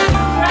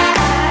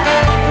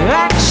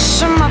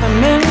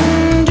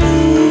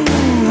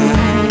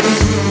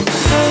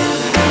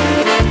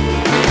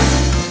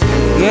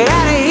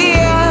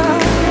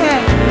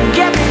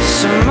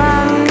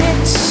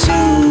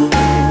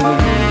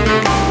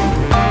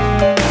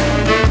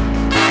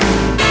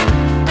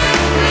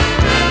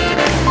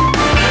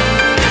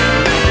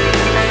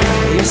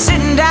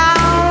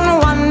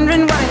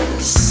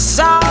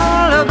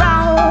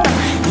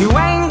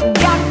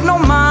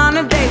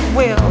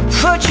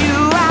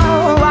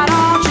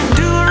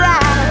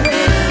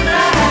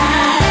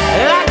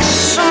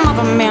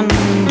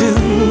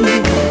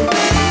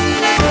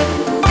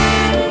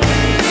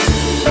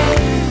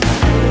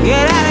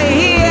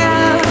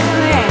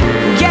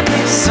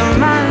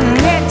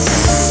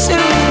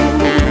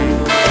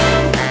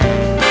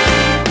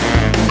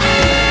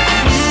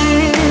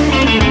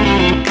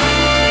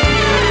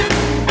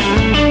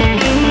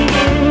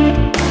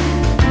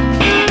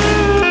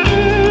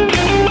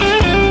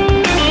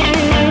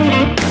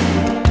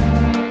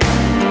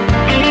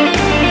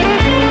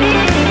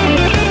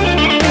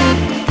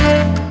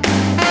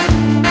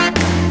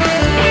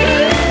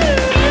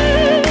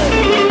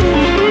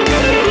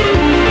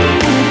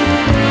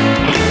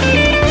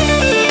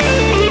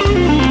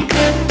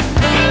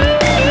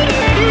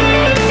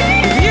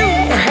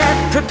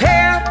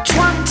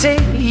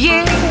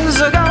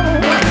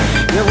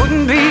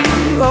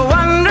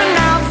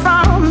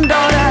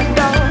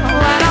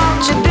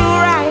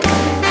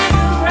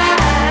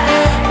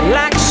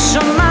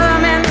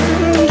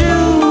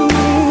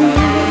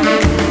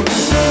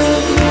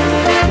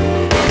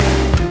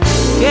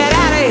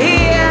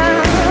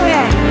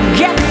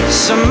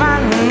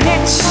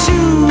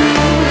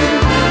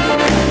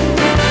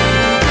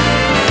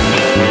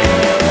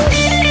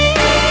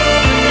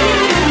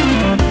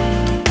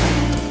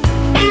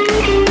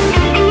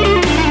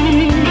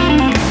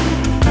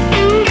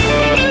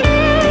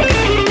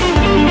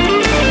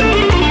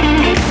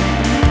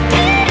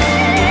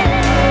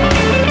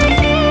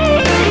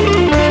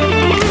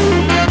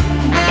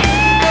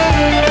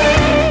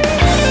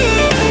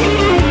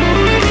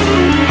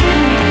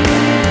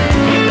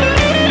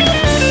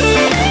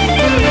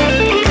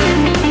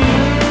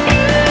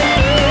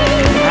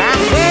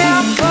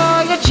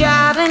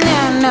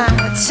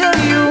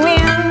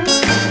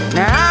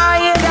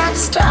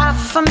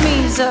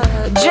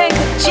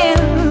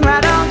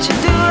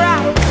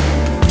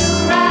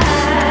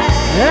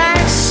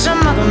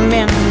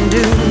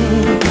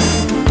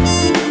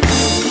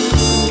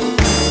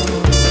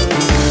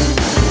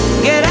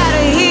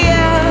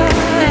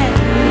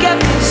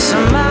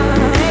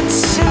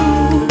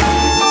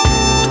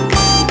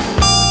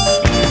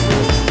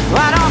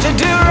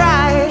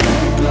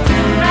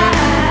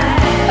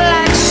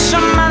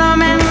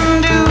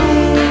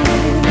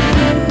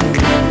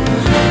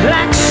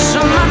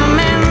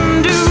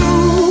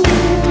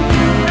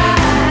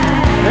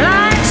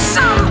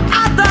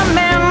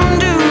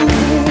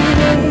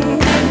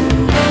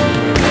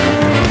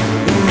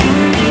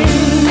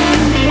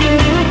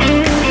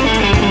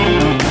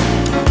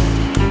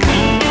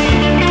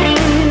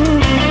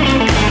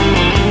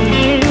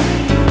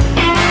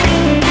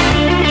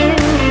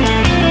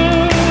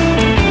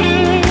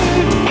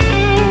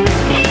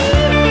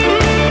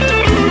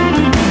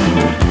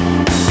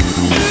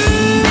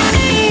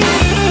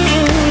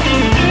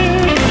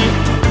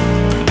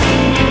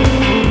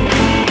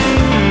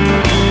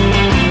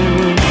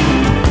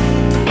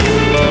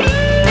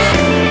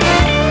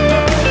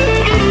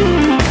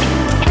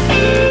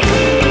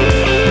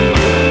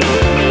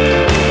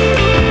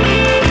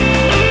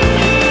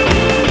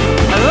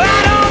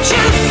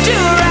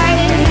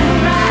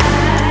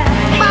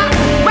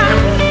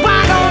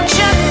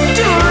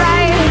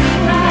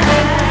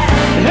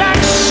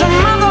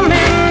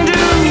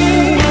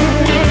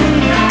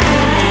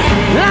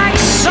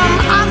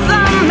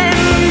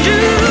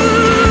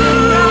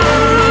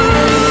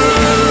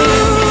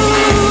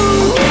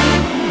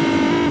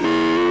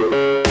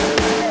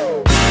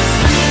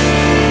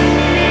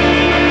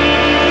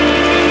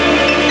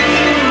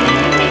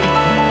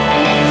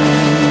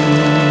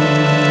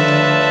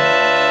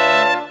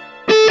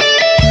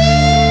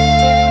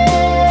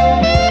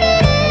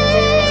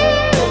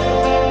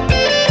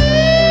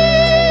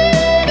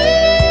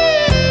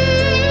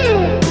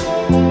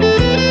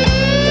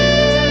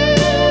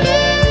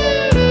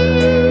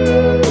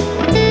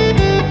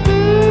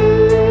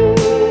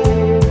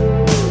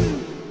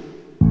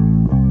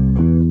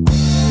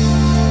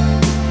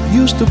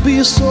to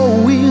be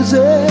so easy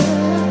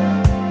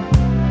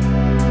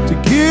to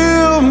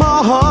give my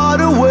heart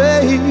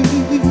away,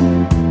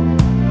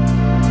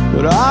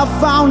 but I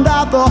found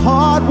out the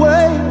hard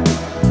way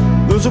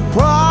there's a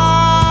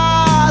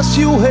price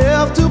you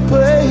have to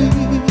pay.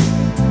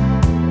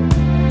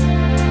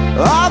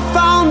 I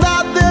found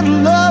out that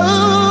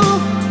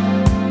love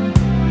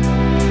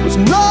was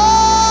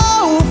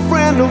no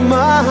friend of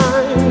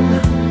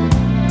mine.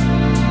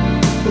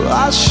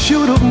 I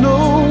should have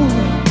known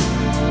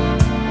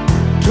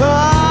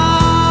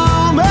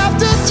time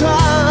after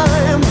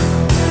time.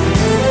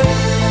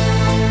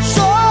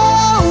 So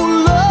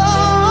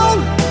long,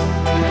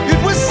 it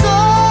was so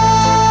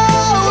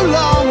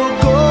long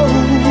ago,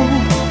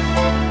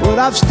 but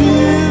I've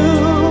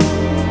still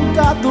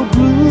got the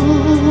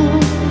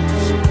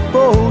blues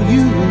for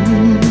you.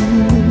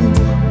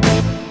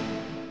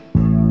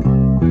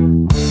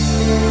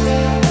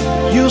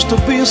 Used to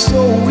be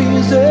so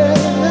easy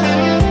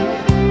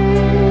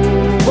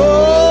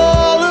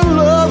fall in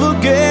love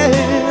again,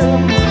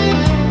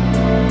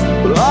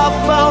 but I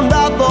found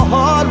out the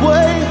hard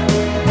way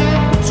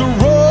it's a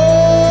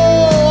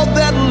road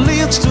that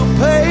leads to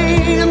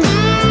pain.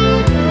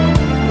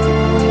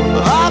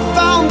 I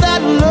found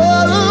that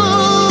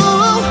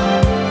love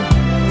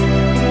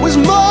was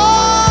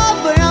more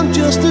than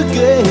just a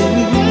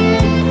game,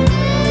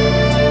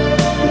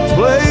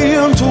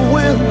 playing to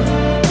win,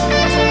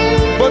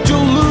 but you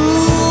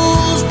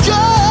lose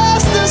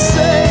just the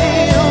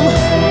same.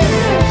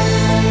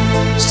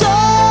 So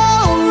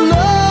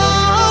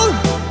long,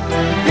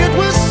 it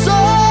was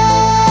so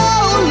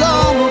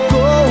long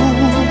ago,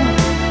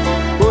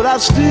 but I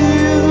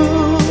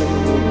still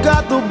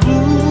got the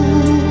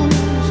blues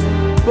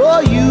for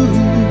you.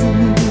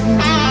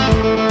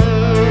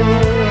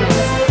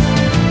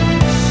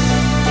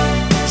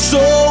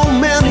 So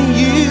many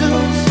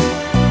years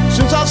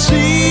since I've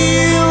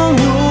seen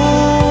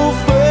your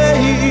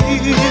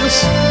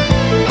face,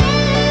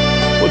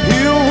 but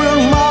here in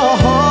my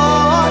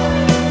heart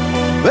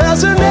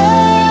there's an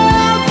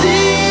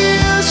empty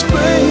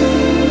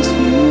space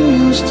you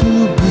used to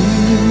be.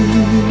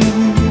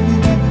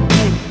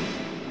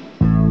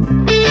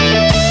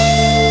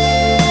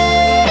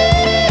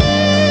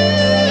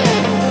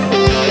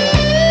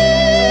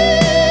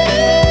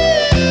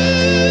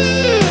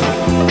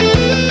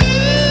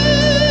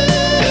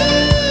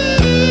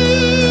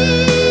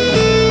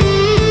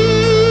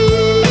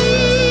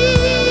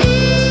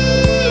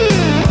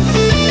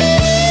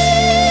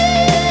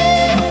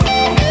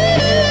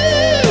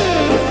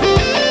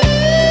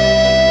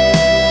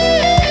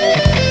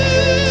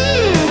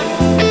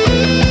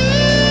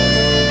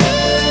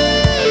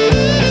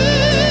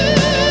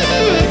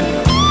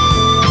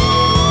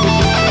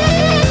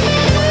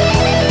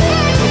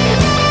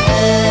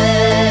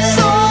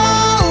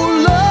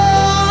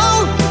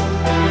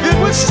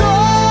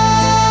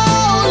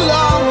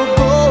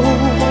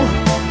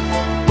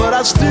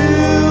 I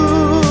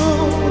still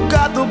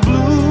got the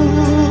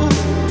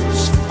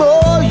blues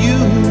for you.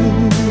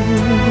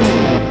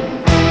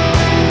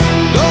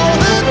 Though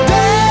the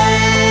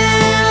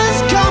days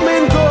come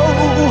and go,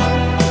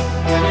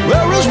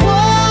 there is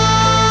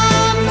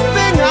one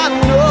thing I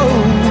know,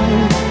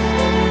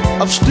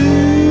 I've still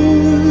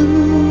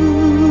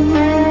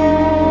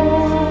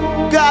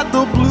got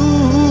the blues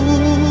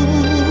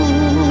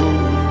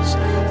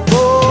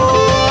for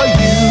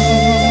you.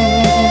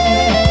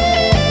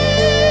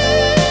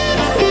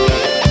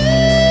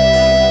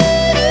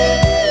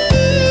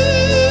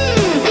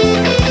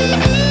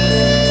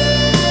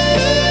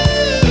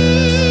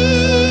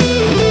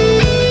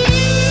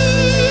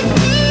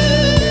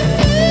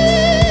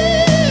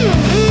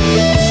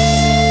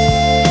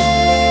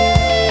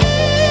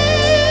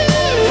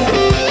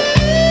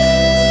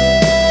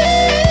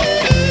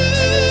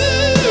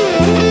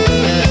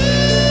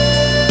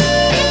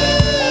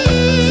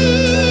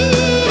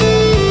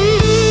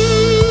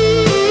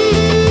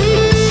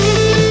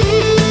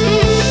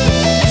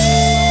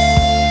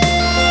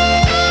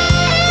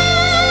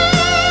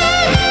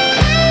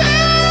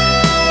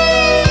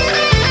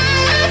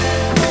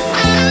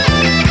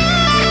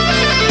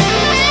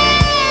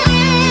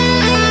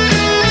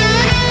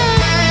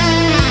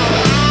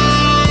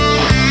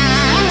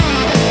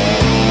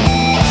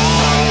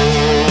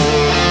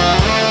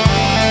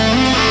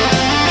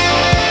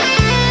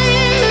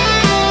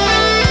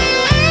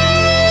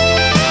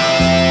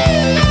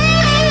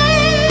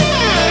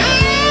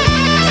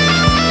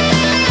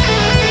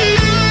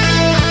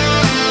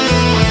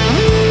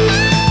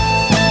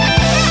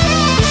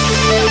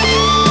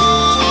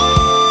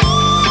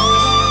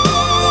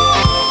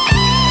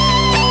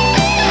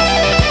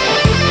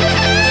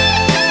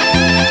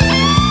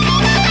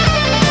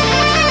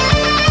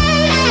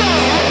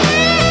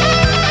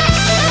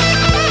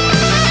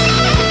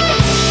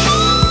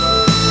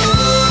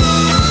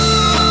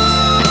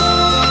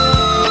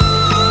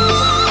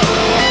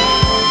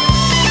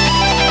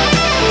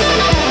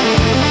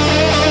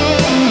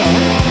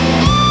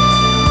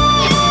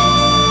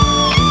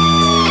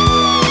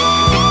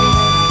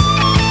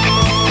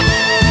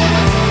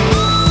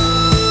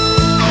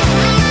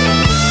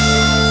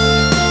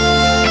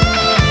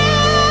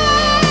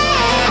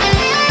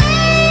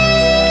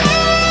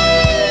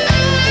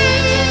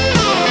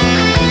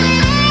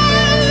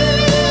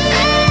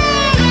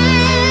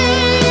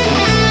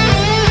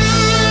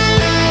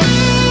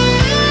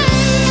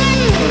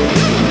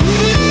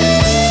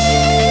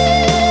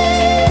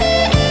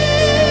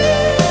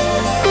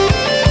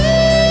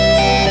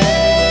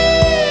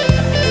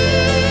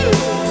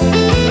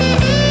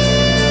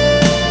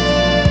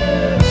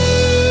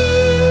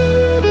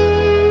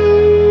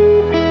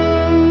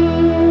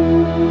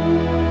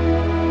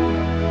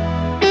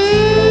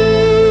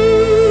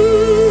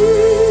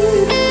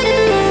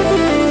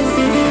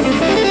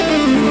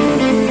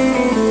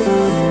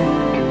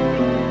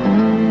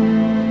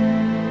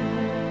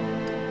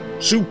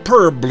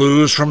 Superb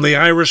blues from the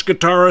Irish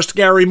guitarist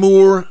Gary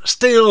Moore.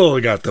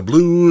 Still got the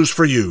blues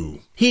for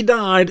you. He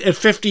died at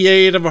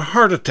 58 of a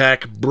heart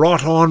attack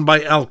brought on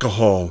by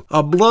alcohol,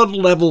 a blood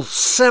level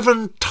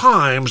 7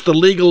 times the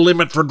legal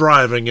limit for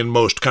driving in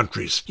most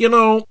countries. You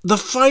know, the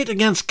fight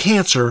against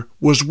cancer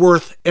was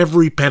worth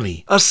every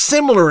penny. A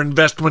similar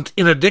investment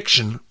in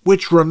addiction,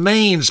 which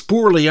remains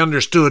poorly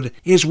understood,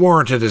 is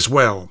warranted as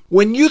well.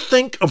 When you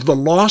think of the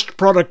lost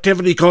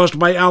productivity caused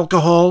by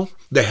alcohol,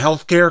 the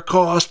healthcare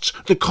costs,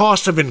 the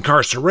cost of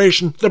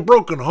incarceration, the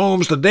broken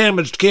homes, the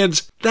damaged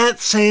kids, that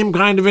same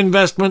kind of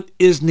investment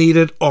is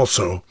needed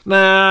also.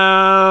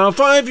 Now,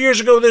 5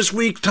 years ago this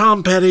week,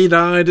 Tom Petty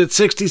died at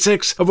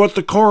 66 of what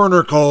the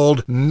coroner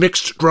called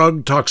mixed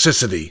drug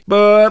toxicity.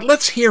 But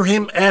let's hear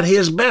him at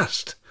his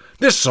best.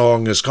 This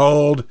song is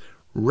called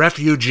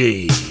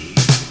Refugee.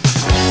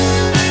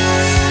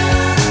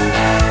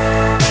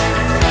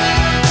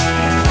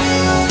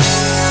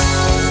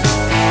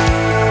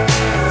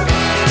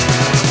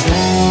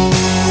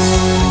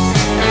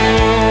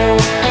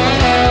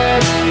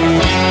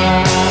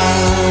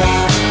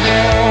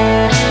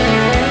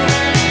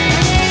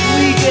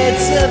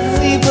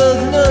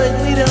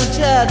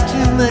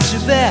 Much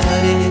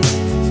about it.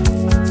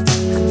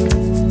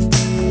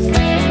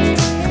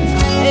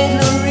 Ain't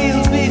no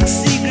real big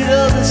secret,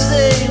 all the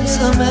same.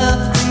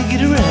 Somehow we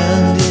get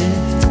around it.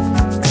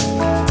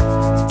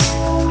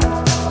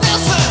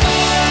 Listen,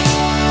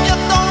 you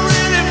don't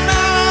really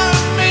matter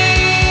to me,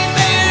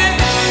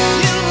 baby.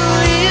 You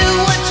believe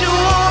what you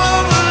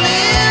want to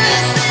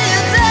believe. It's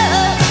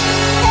up,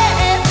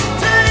 hey,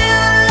 to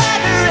live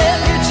like a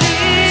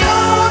refugee.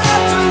 Don't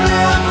have to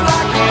live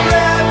like a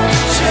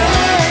refugee.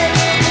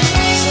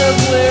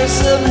 Somewhere,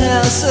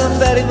 somehow,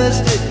 somebody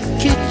must have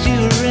kicked you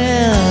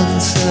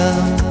around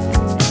some.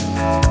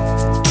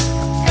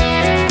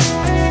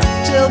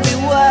 Tell me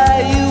why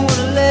you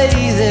wanna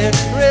lay there,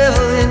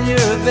 revel in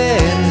your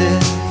abandon.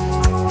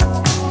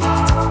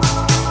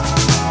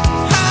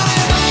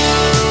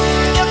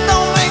 It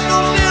don't make no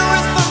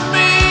difference to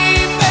me,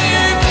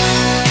 baby.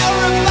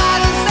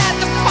 Everybody's had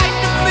to fight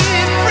to be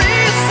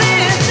free. See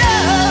it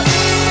does,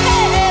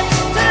 hey,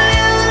 to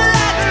live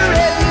like a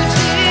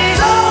refugee.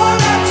 Don't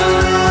have to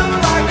live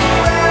like a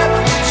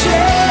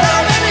refugee. Now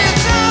maybe you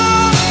do,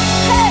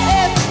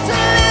 hey, to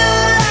live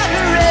like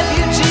a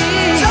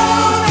refugee.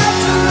 Don't have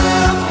to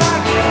live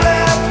like a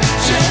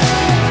refugee.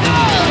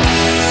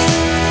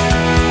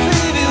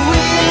 Baby, we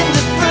ain't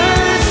the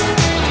first.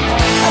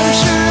 I'm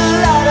sure a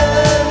lot of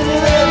other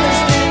lovers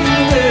been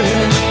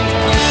burned.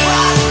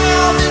 Right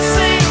now this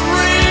ain't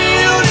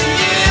real to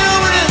you,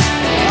 but it's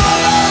one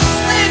of those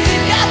things you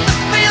got to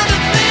feel to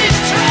be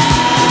true.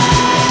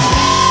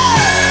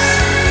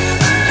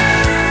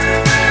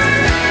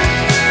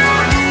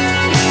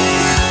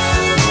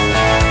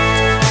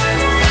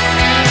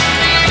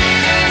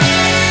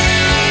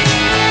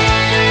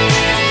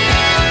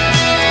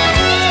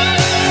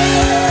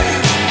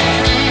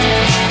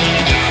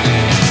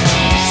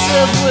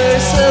 Somewhere,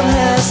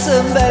 somehow,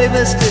 somebody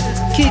must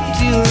have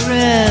kicked you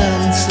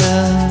around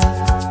some.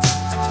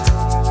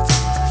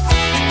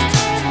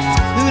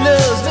 Who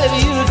knows, maybe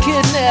you were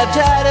kidnapped,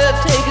 tied up,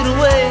 taken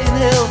away, and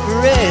held for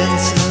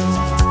ransom.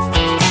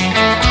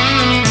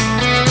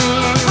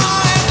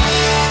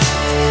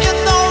 It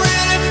don't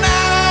really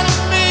matter to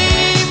me,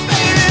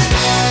 baby.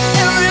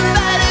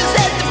 Everybody's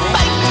had to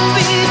fight to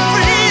be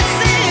free.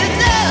 See it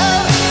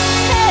now,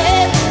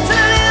 hey, to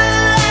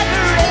live like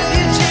a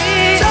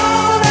refugee.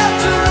 Don't have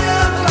to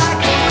live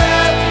like a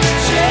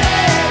refugee.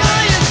 No,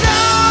 you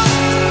don't,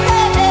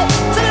 hey,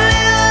 to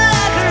live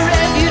like a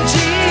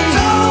refugee.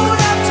 Don't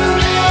have to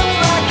live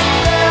like a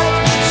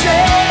refugee.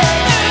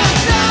 No,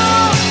 you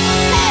don't,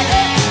 hey,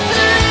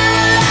 to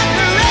live like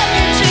a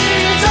refugee.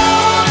 Don't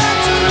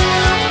have to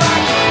live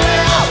like a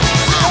refugee.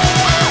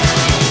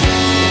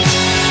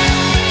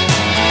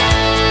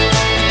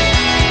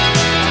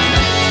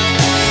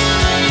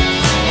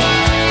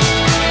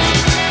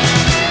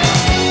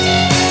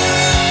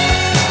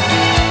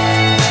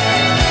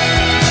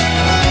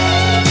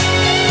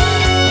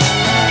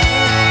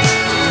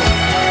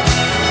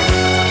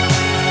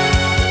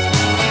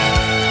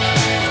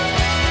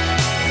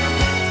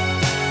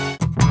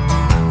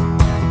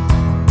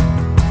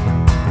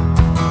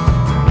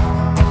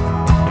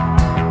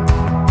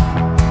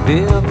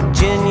 Little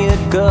Virginia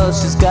girl,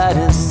 she's got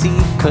a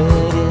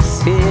secret,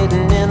 it's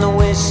hidden in the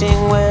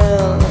wishing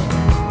well.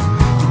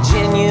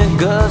 Virginia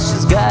girl,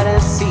 she's got a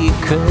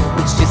secret,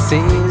 but she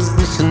says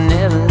that she'll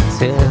never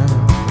tell.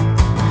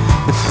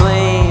 The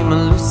flame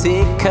of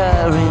lucid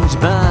courage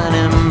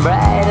burning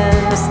bright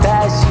in the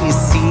stars she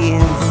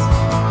sees.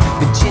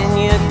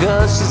 Virginia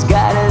girl, she's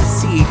got a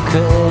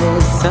secret,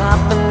 it's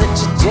something that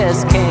you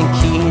just can't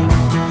keep.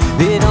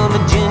 Little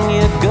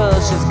Virginia girl,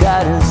 she's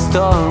got a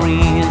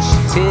story and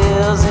she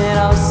tells it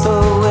all so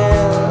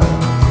well.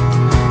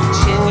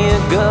 Virginia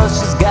girl,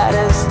 she's got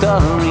a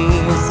story,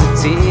 it's a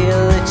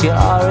tale that you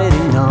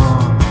already know.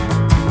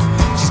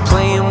 She's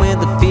playing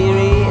with the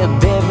fury of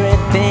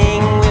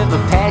everything, with the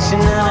passion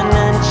of an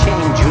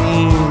unchained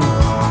dream.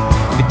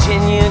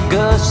 Virginia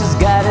girl, she's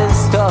got a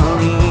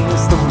story,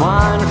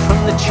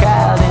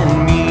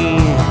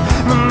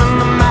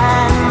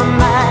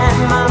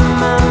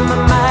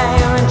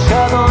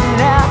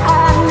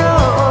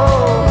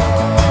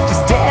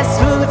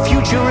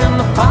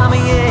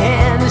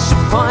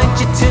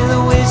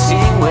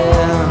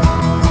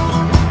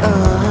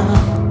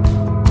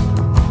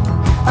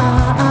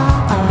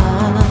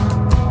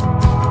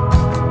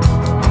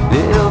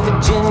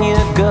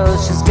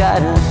 she's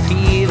got a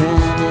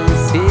feeling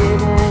it's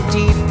hidden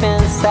deep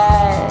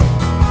inside.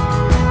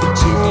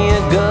 Virginia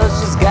girl,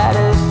 she's got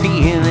a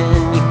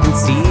feeling, you can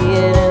see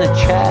it in her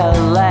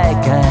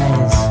childlike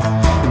eyes.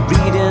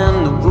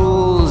 Reading the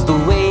rules the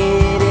way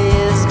it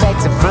is, back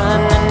to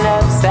front and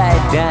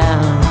upside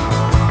down.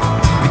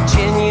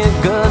 Virginia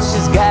girl,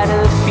 she's got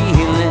a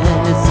feeling,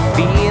 it's a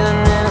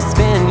feeling that'll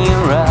spin you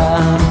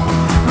around.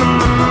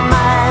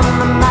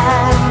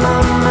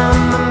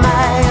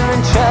 You're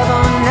in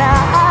trouble now,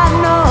 I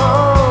know.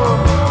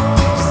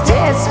 Just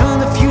dance for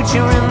the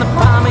future in the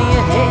palm of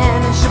your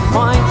hand, and she'll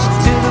point you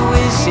to the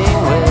wishing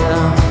well.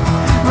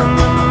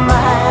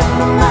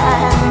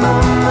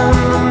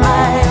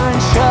 You're in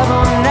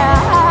trouble now,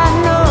 I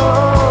know.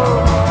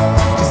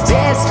 Just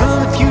dance for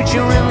the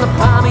future in the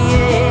palm of your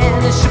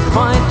hand, and she'll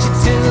point you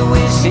to the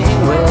wishing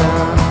well.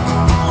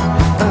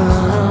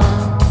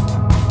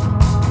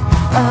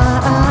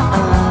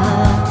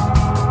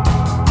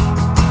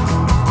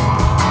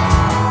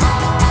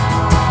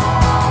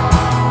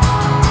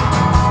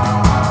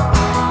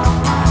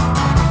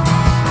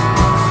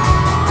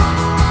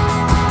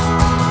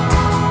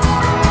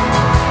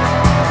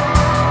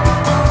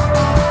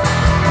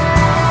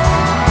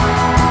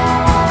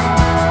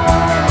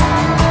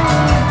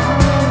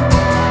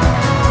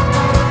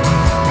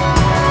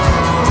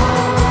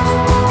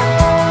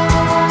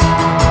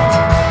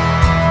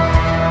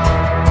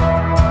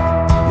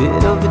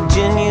 Little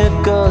Virginia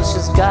girl,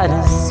 she's got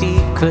a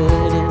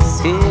secret, it's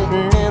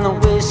hidden in the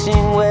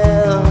wishing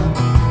well.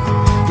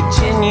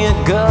 Virginia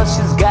girl,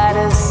 she's got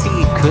a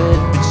secret,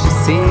 but she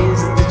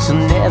says that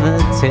she'll never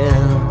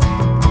tell.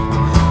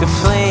 The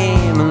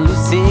flame, a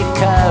lucid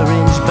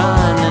courage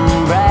burning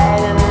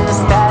bright in the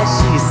star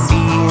she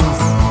sees.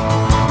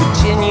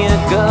 Virginia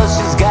girl,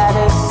 she's got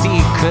a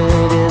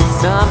secret, it's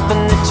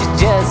something that you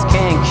just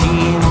can't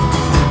keep.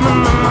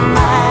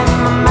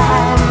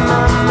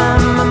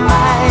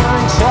 You're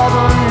in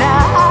trouble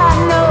now, I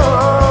know.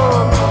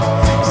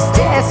 Just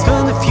dance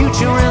for the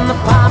future in the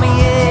palm of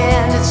your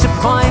hand, it should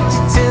point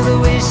you to the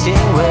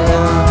wishing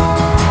well.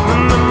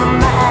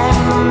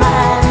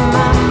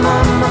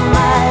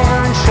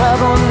 You're in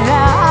trouble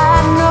now,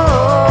 I know.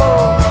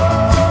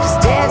 Just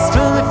dance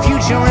for the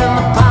future in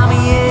the palm of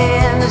your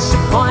hand, it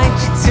should point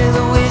you to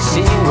the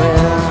wishing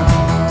well.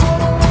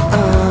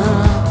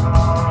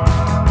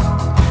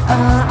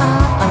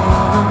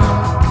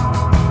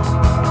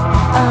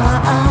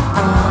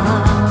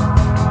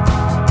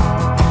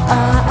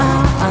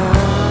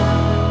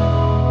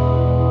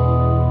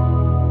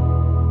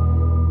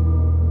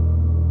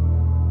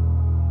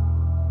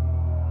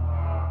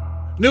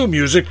 New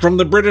music from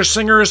the British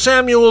singer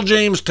Samuel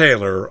James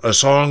Taylor, a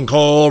song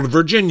called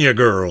Virginia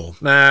Girl.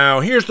 Now,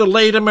 here's the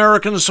late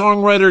American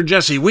songwriter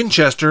Jesse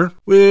Winchester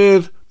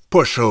with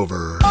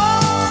Pushover.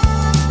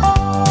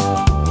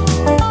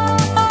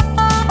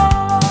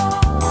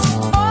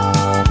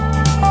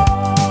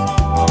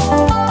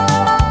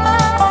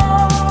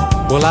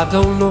 Well, I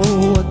don't know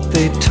what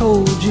they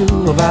told you,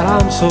 but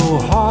I'm so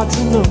hard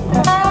to know.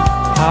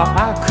 How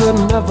I could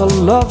never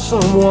love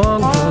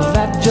someone, but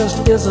that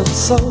just isn't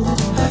so.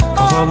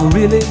 Cause I'm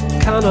really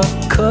kinda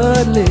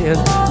cuddly and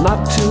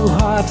not too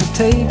hard to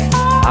take.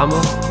 I'm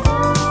a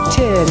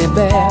teddy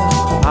bear,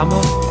 I'm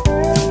a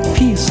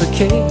piece of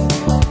cake,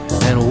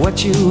 and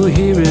what you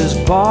hear is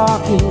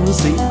barking.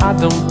 See, I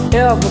don't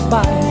ever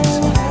bite.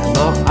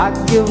 No, I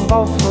give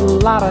off a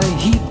lot of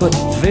heat, but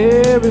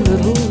very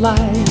little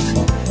light.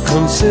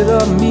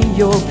 Consider me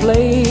your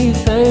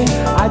plaything,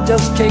 I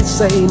just can't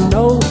say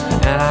no,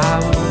 and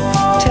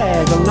I'll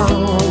tag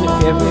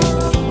along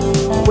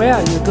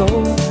everywhere you go.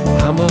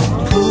 I'm a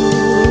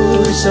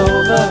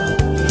pushover,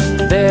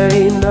 there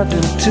ain't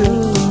nothing to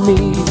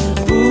me.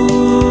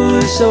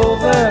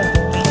 Pushover,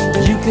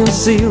 you can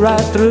see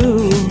right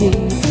through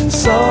me.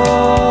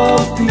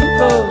 Some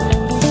people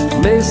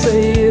may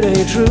say it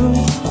ain't true,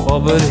 oh,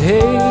 but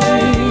hey,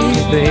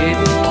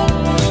 baby,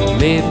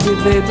 maybe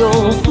they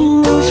don't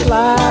push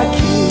like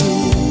you.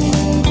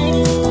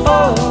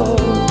 Oh,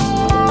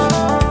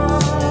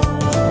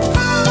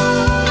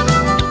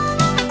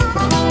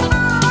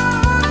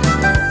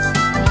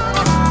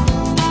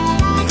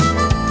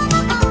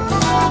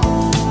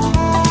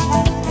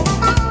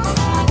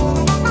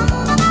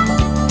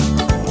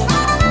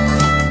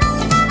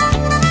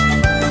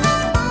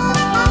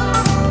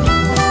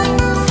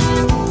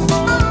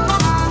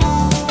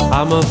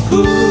 I'm a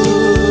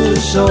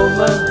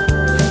pushover,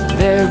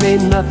 there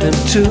ain't nothing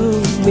to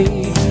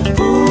me.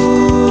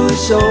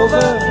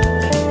 Pushover,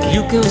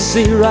 you can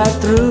see right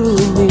through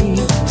me.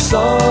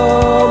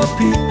 Some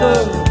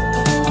people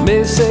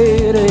may say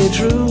it ain't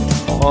true,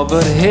 oh,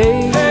 but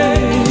hey,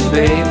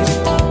 baby,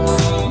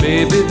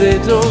 maybe they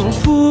don't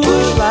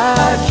push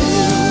like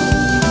you.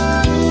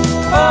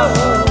 Oh,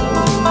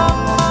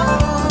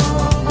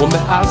 well,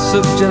 may I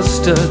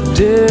suggest a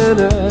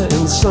dinner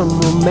in some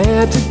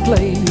romantic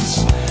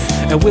place,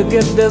 and we'll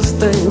get this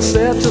thing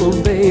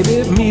settled,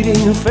 baby,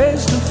 meeting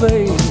face to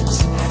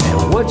face.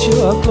 And once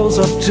you're close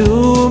up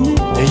to me,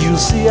 and you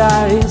see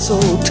I ain't so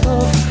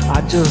tough,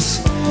 I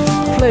just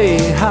play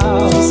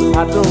house,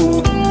 I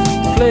don't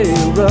play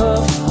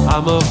rough.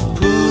 I'm a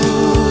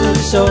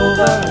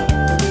pushover.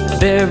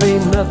 There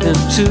ain't nothing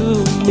to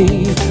me.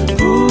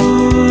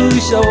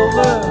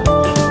 Pushover.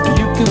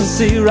 You can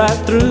see right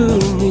through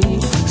me.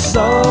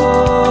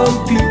 Some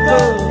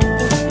people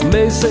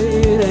may say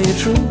it ain't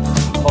true.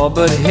 Oh,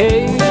 but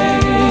hey,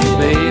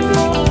 baby,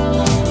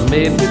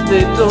 maybe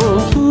they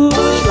don't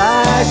push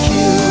like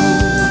you.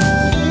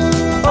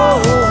 Oh.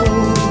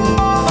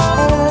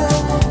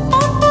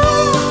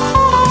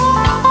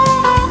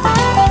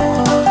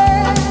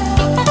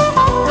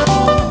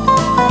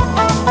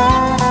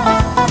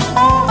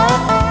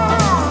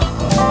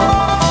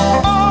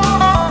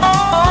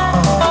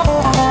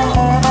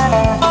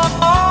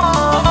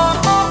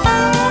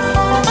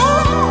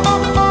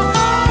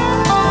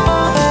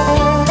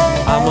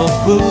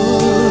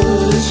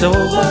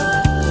 Pushover,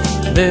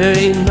 there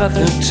ain't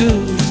nothing to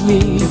me.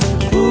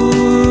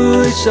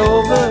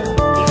 Pushover,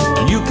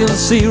 you can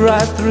see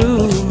right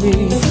through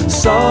me.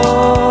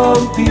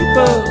 Some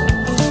people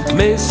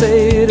may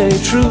say it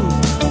ain't true.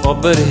 Oh,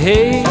 but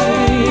hey,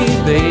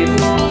 baby,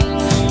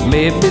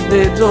 maybe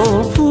they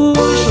don't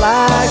push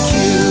like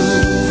you.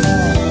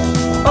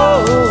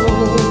 Oh,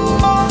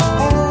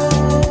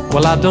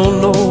 well, I don't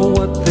know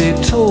what they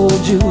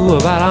told you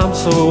about I'm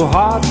so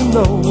hard to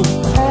know.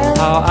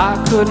 How I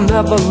could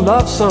never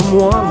love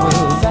someone,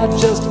 well, that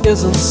just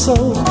isn't so.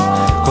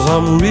 Cause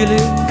I'm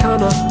really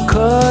kinda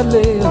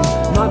cuddly,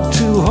 not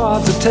too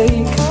hard to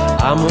take.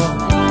 I'm a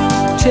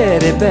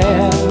teddy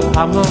bear,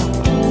 I'm a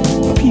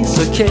piece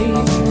of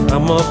cake.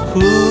 I'm a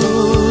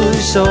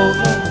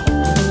pushover,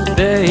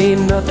 there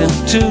ain't nothing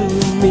to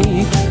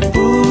me.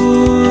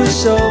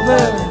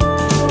 Pushover,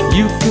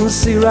 you can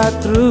see right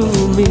through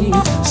me.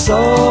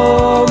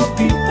 Some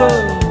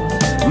people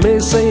may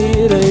say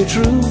it ain't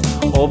true.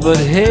 Oh, but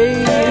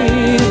hey,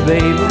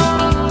 baby,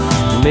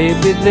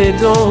 maybe they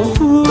don't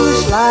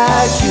push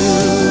like you.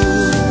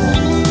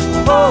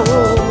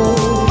 Oh.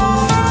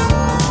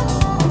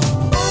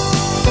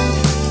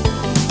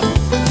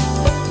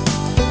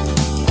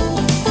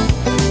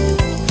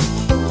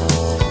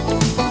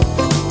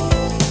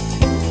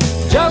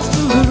 Just a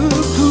little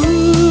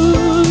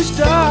push,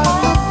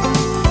 darling.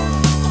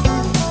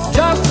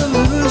 Just a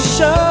little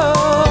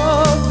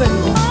shove,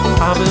 baby.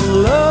 I'm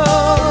in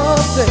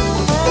love, baby.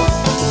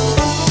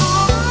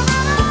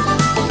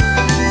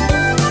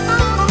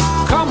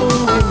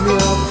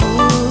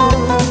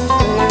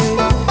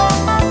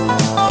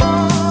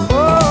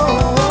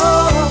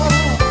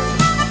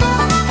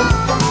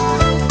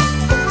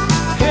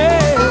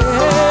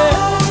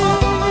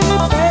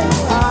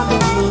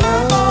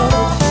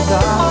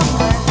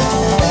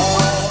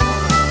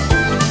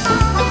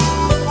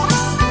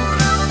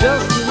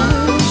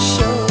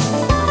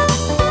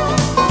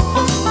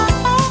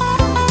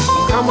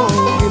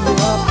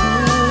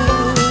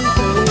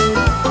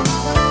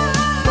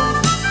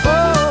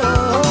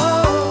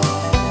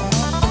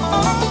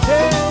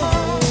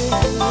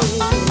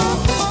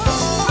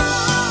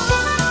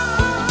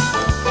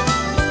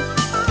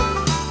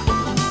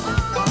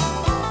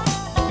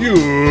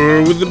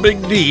 You're with the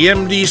Big D,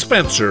 MD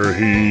Spencer,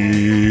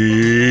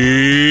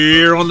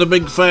 here on the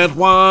Big Fat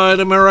Wide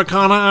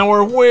Americana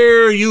Hour,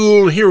 where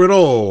you'll hear it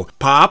all.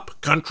 Pop,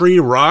 country,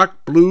 rock,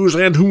 blues,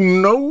 and who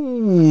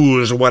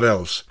knows what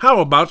else. How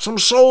about some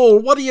soul?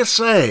 What do you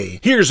say?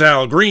 Here's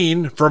Al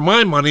Green, for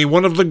my money,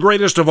 one of the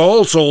greatest of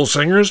all soul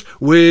singers,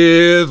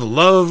 with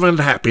Love and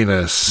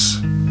Happiness.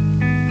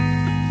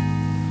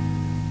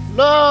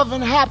 Love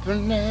and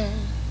happiness,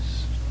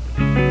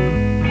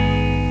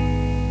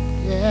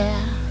 yeah.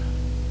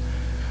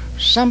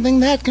 Something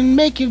that can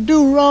make you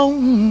do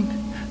wrong,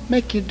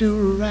 make you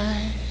do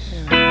right.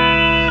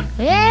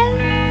 Yeah.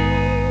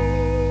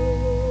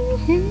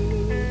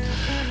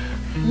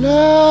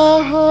 Love.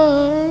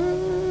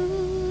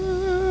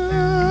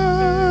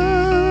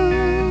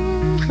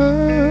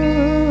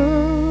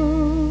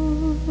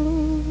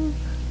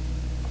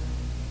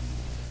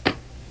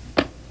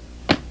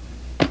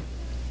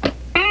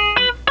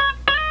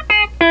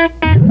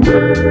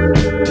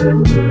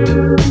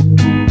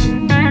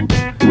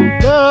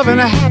 Love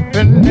and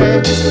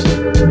happiness.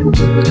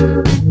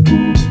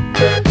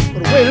 But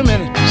wait a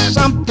minute,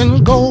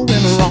 something's going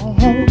wrong.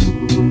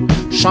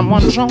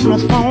 Someone's on the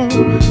phone,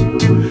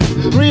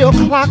 3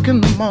 o'clock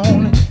in the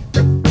morning,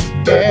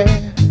 yeah,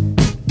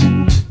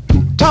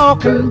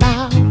 talking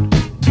about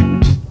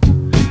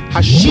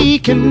how she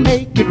can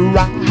make it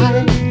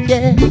right,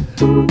 yeah,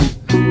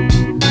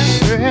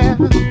 yeah.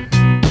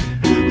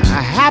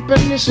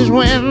 Happiness is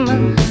when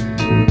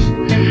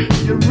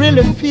you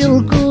really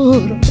feel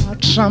good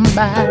about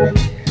somebody.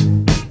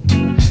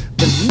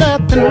 There's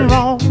nothing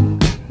wrong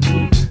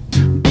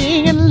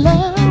being in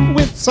love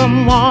with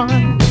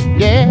someone,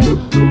 yeah.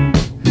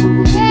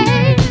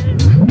 Hey.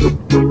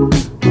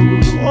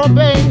 Oh,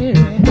 baby,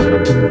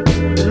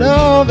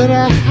 love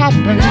and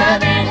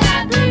happiness.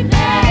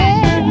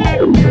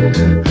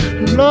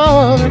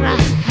 Love and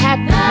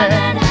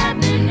happiness.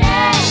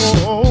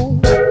 Oh.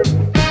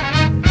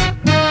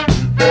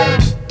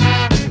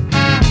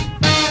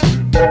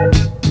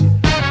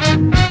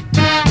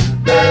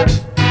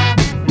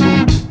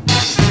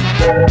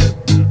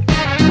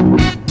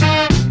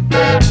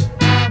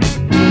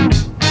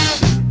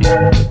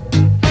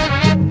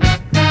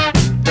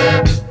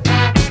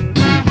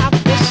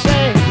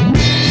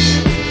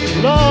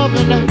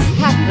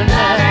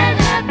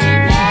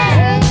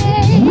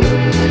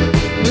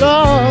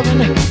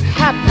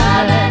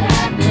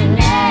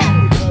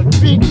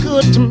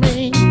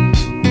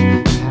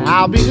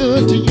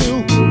 good to you,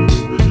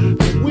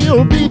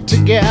 we'll be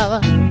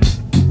together.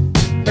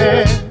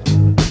 Yeah.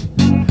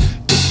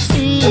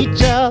 See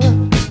each other,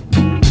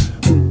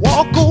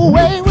 walk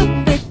away with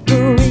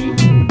victory.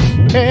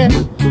 Yeah.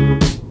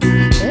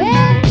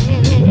 Yeah.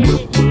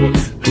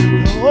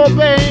 Oh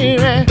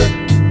baby,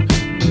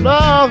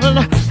 love and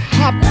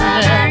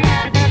happiness.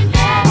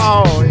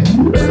 Oh yeah,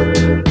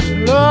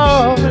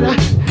 love and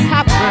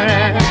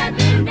happiness.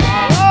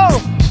 Oh.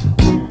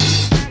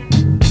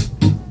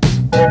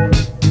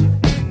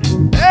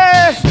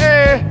 Hey,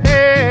 hey,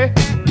 hey.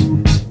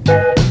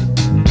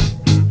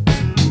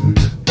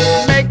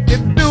 Make you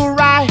do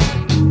right,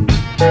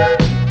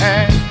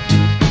 and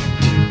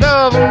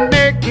love will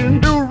make you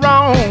do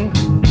wrong,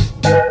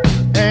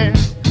 and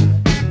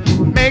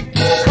make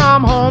you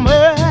come home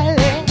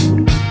early,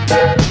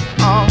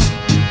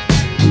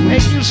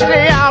 make you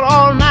stay out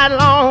all night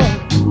long.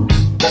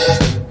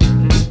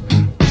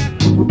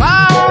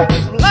 Oh,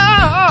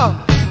 love.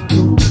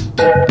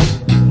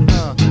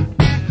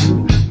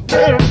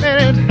 Wait a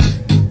minute.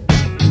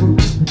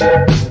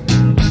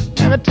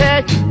 Let me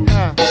tell you.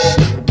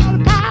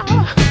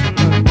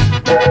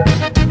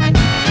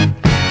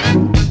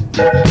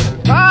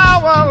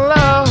 Power,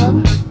 love.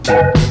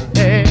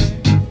 Hey,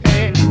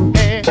 hey,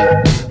 hey.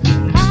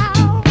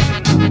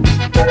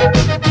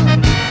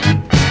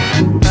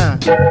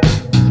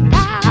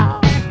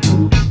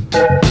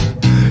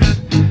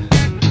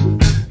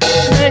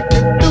 Make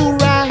you do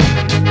right,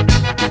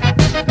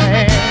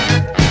 and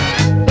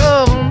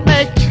love will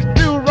make you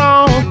do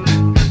wrong.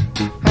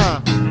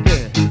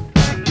 Yeah.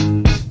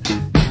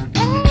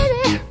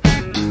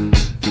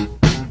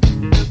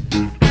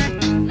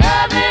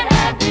 Love and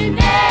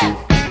happiness.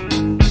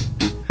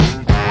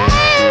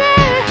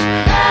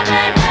 Love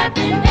and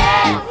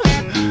happiness.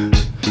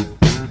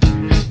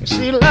 You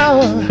see,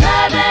 love.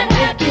 Love and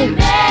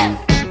happiness.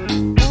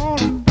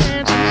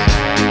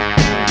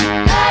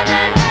 Love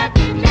and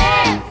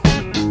happiness.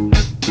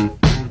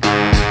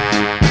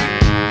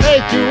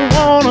 Make you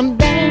wanna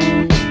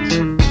dance.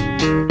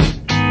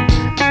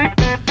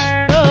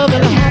 Love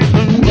and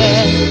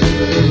happiness.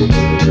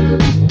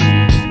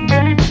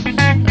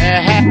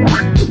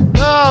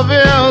 Love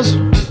is.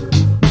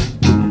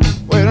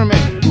 Wait a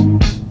minute.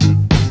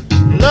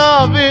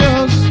 Love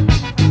is.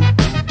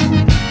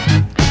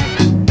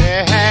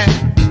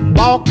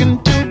 Walking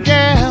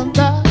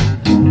together.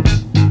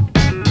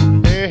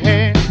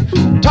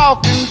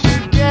 Talking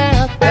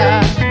together.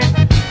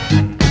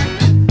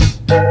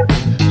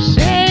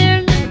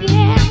 Saying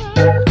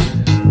together.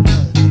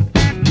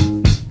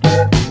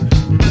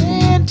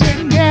 Saying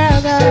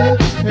together.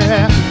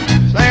 Yeah.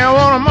 Saying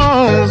what I'm on.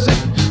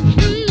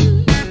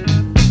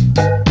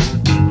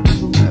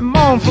 I'm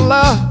on for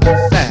love.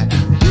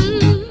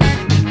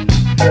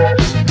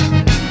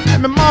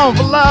 I'm on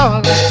for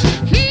love.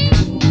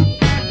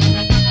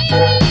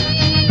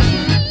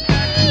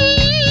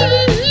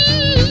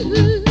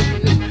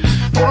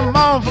 I'm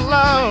on for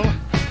love.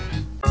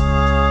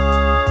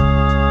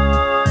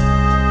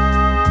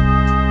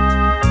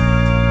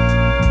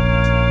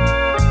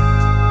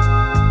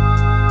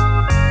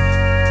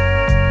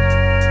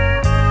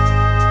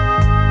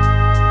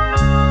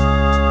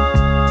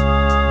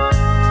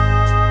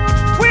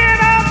 When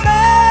a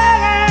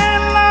man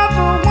loves a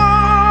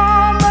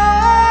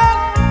woman,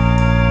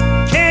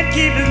 can't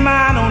keep his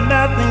mind on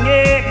nothing,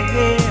 yeah,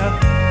 yeah.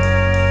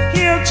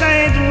 He'll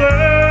change the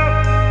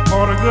world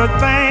for the good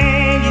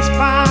thing he's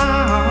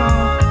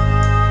found.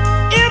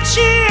 If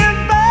she is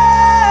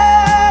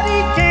bad, he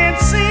can't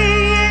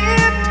see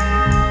it.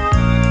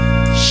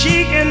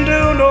 She can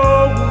do no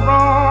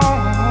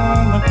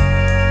wrong.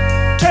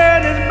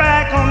 Turn his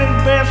back on his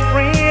best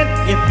friend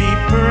if he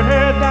put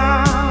her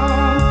down.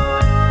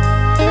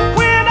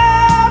 When a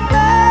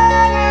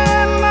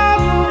man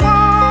loves a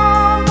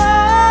woman,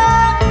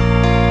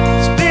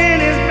 spend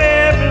his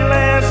very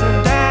last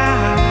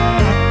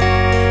dime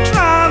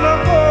trying to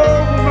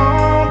hold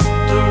on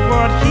to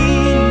what he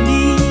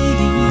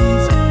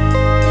needs.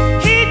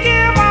 He can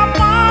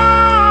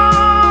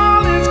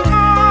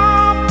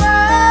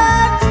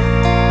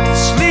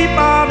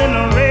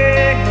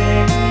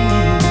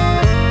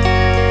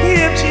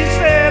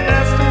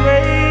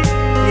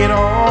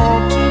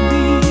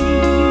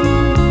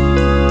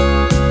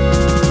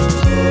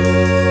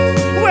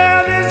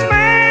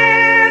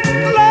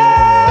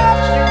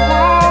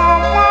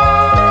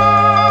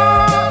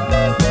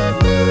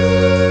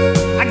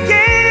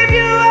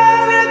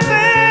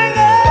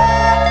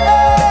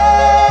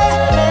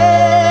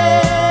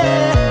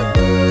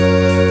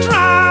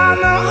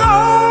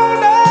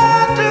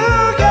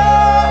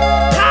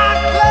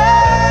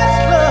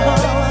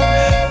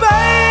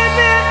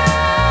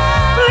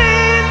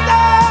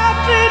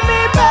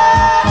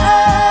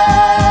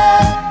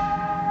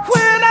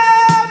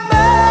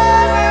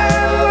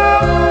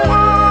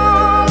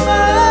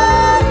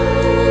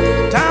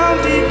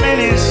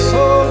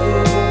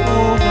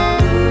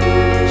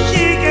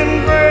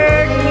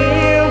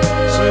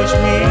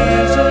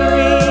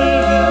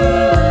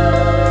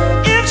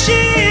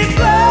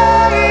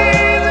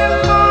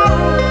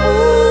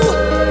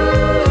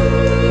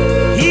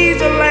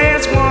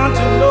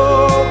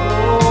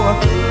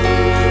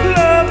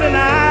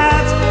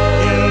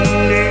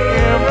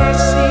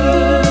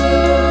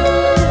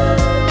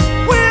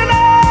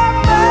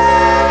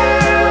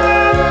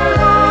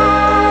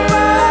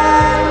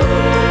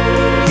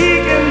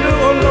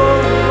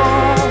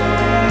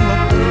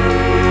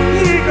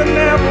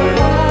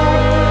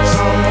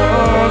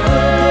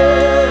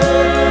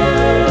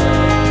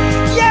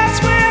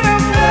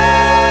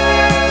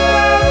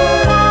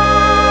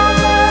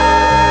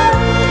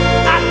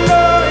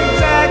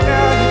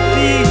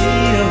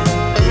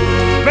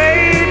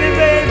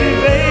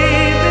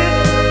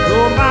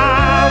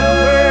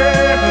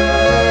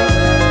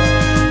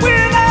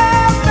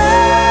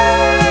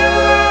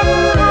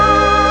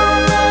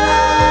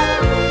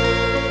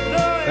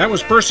That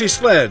was Percy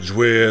Sledge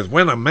with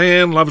When a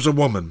Man Loves a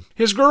Woman.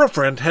 His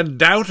girlfriend had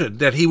doubted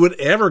that he would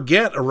ever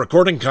get a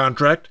recording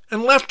contract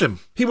and left him.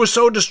 He was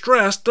so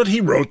distressed that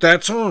he wrote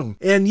that song.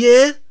 And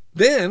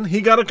then he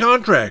got a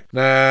contract.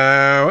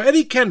 Now,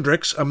 Eddie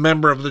Kendricks, a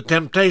member of the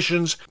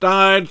Temptations,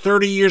 died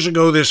 30 years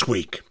ago this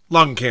week.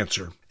 Lung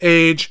cancer.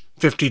 Age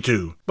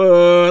 52.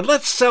 But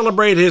let's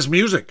celebrate his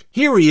music.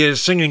 Here he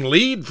is singing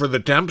lead for the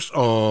Temps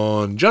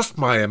on Just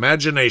My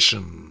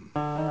Imagination.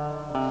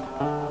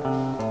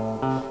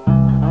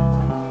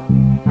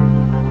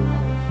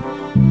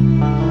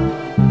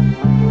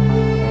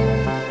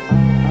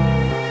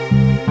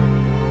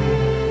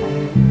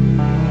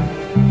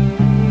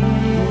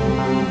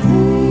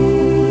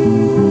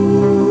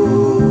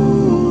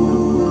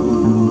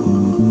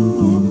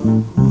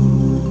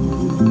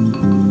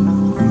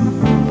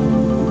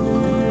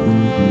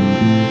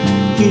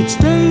 Each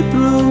day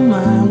through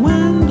my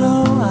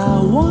window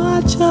I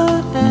watch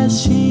her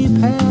as she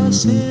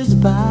passes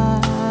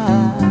by.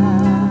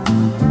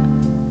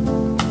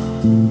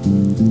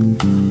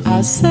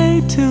 I say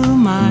to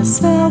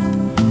myself,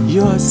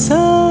 you're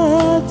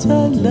such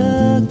a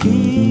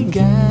lucky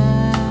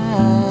guy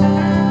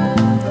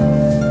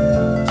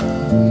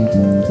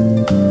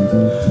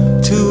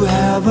to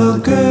have a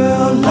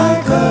girl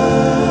like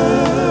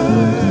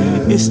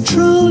her. Is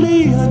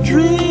truly a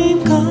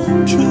dream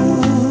come true.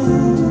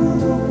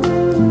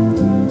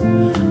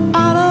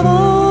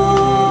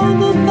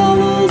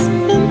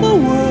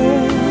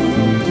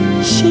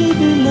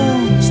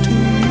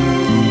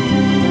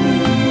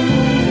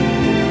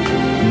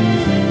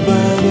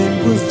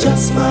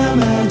 Just my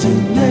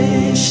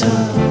imagination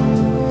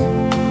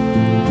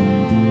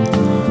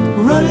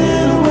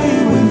running away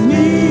with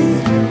me.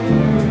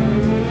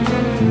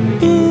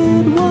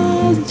 It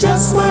was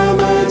just my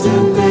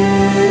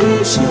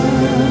imagination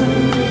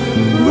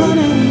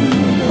running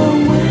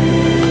away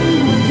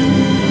with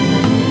me.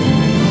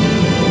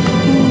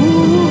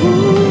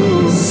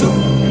 Ooh.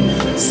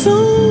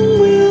 Soon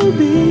we'll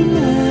be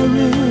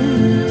married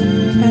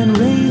and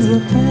raise a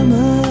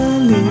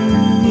family.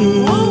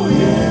 Oh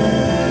yeah.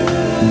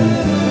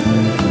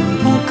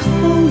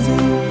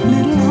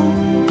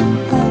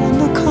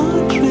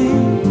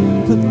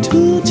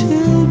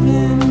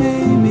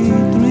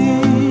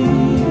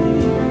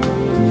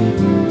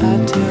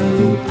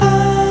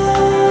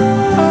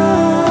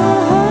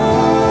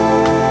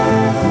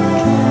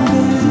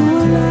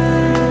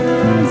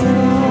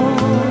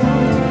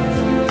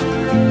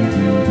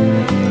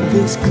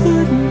 This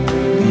couldn't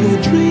be a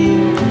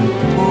dream,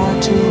 for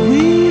too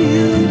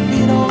real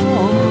it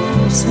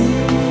all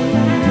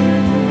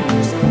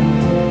seems.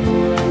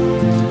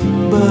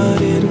 But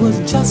it was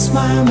just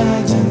my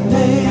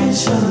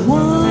imagination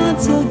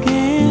once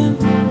again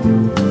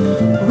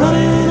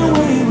running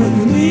away with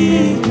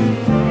me.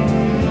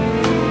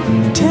 I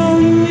tell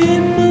you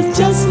it was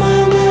just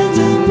my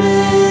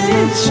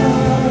imagination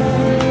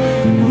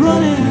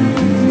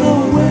running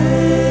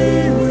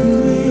away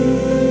with me.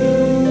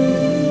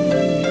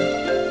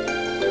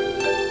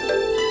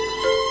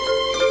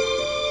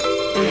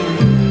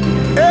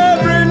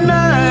 Every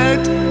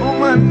night on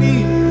my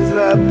knees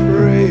I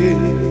pray,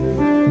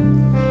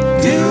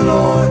 dear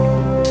Lord,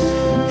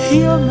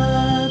 hear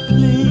my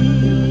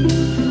plea.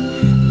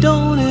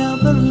 Don't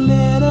ever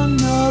let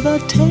another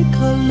take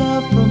her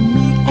love from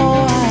me,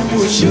 or I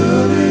will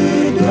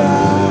surely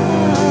die.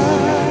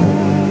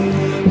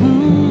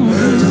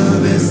 Her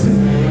love is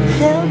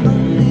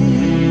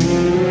heavenly.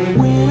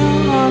 When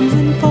her arms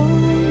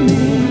enfold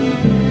me,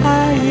 I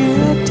hear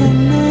a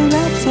tender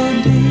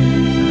rhapsody.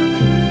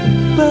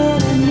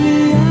 But in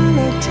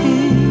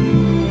reality,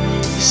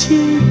 she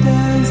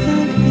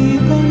doesn't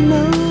even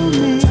know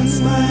me. Just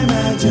my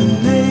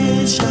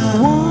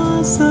imagination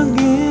once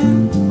again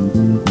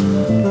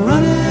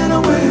running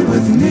away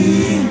with me.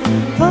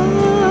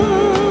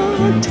 Oh,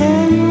 I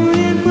tell you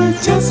it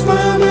was just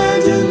my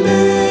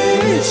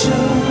imagination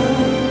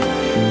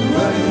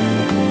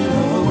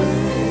running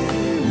away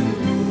with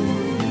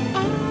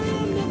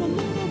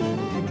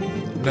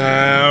me.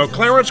 Now,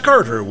 Clarence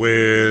Carter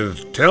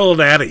with Tell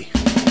Daddy.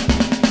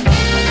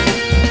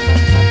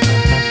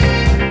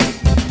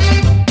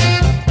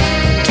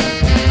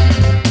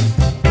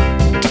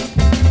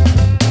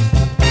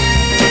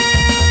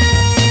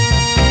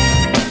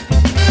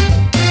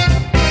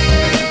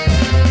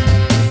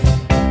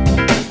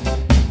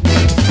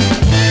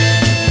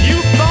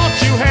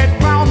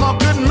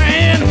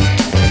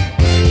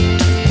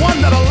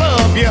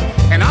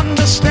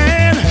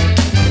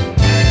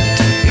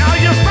 Now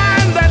you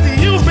find that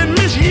you've been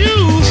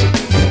misused.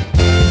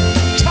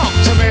 Talk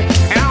to me.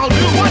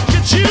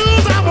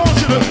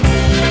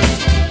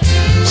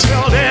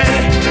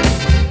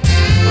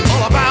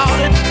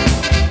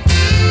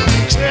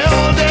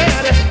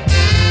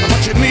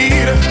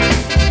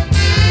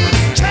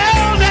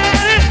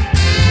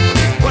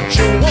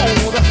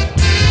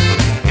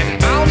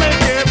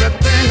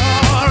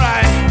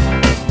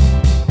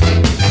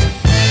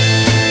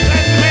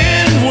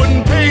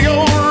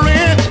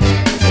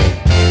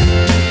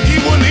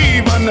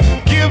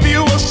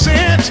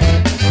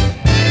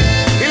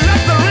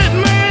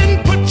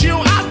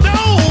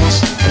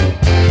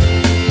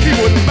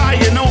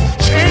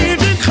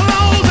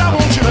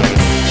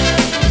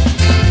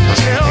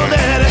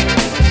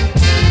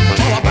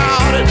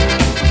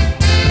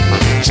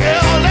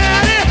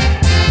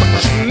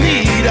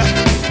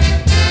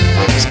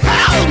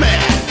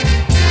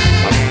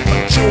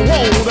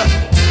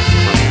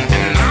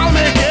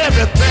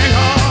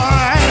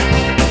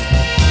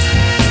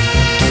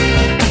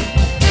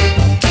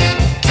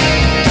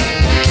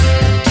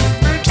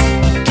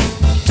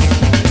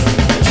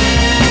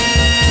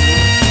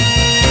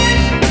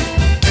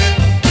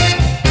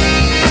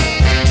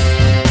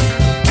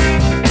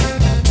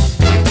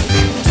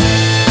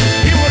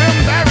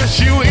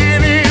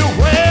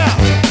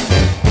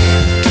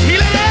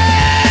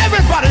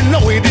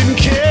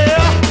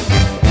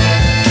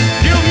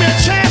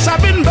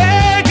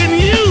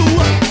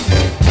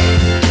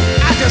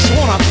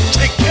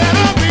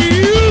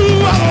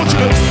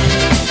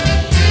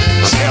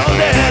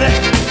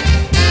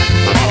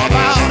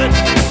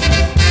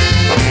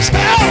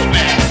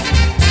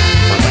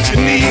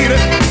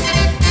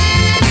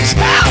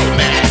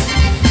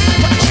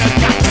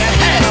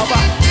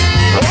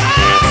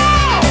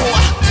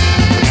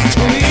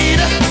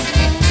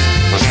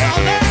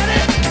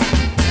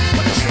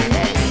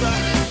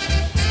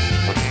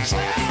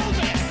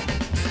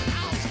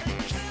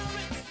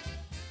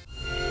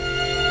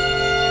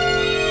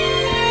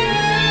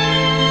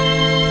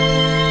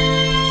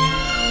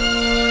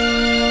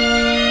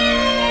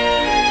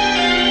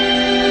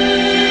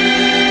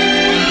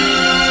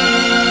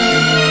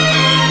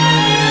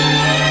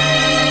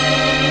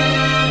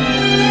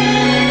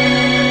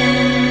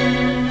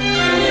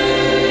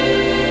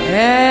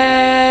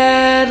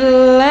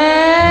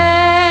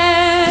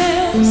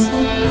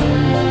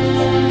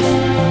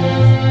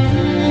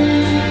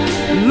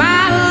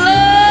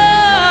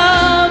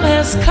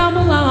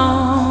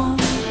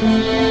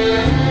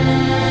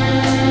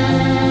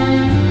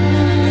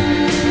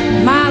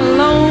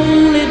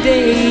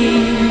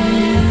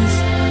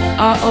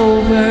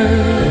 over.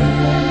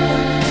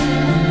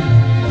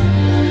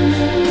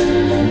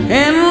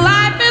 And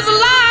life is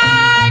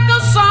like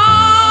a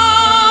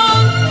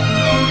song.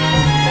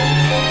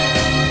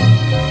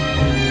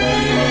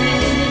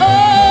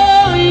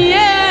 Oh,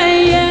 yeah,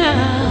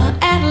 yeah,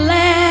 at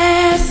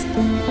last.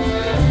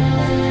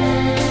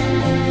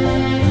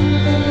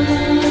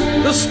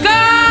 The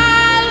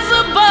skies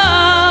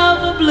above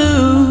are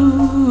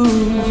blue.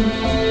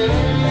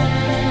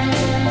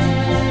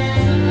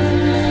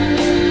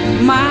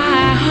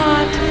 My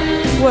heart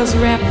was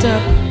wrapped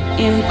up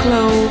in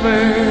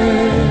clover.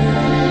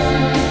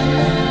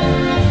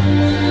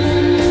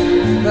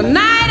 The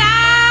night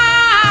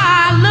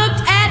I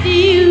looked at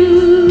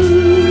you,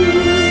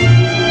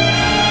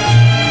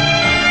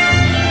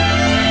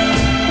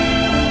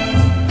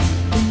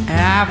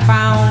 I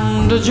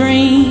found a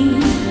dream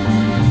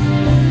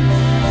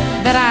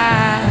that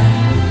I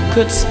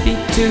could speak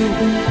to,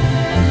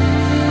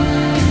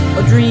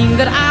 a dream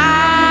that I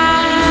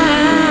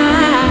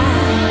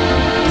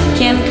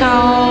can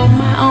call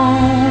my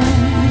own.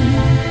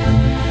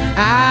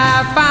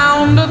 I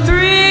found a thrill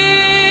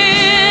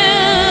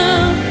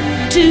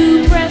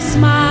to press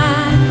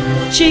my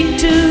cheek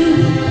to,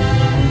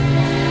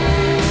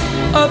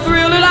 a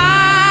thrill that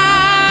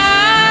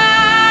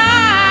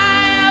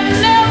I've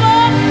never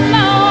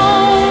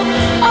known.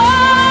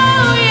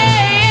 Oh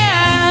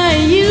yeah,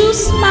 you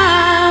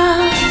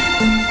smile,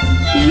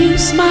 you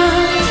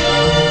smile.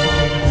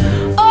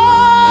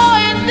 Oh,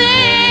 and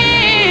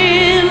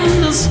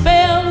then the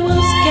spell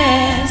was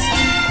cast,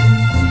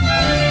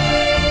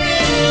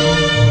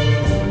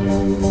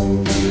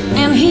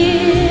 and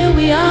here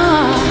we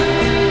are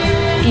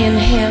in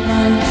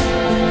heaven.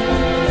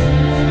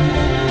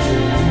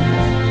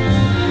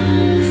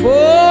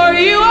 For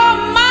you are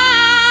mine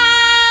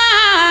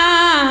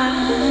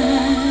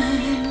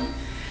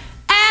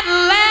at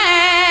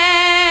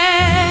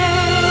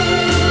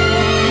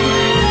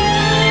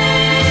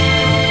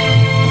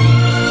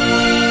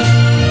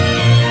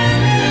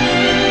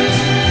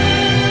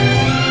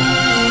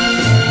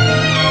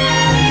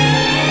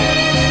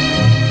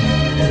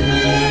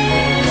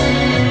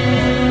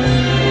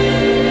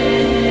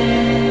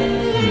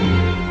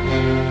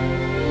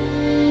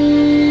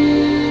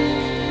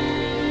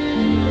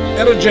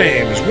Etta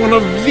James, one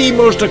of the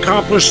most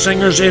accomplished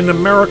singers in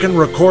American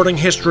recording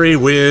history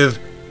with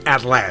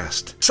At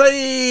Last.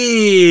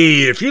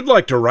 Say, if you'd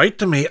like to write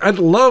to me, I'd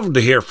love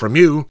to hear from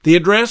you. The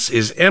address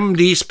is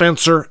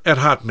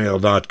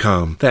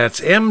mdspencer@hotmail.com. That's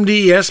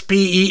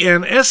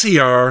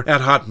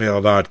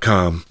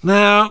mdspencer@hotmail.com.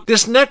 Now,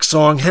 this next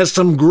song has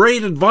some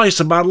great advice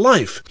about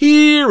life.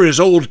 Here is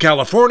Old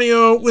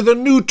California with a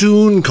new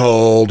tune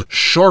called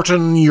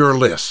Shorten Your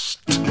List.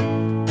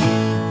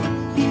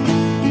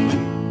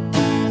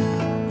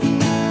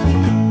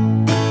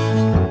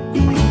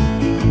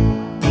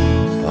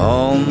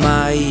 All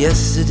my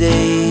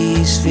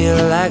yesterdays feel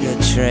like a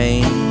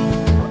train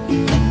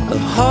of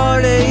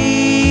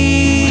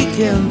heartache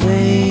and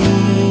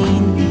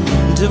pain.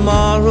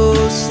 Tomorrow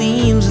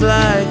seems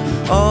like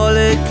all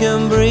it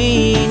can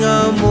bring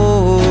are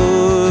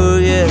more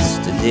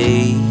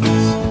yesterdays.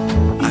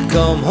 I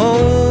come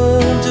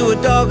home to a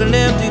dark and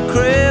empty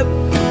crib,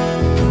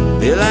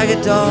 feel like a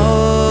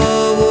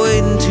dog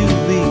waiting to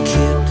be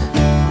kicked.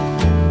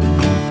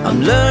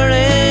 I'm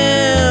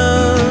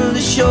learning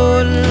to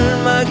shorten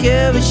my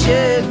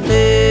shit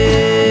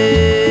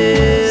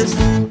list.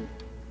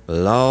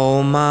 Well,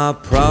 all my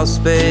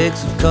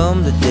prospects have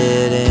come to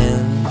dead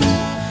ends,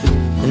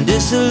 and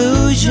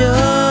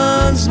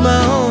disillusion's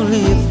my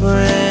only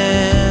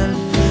friend.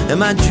 And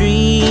my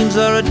dreams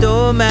are a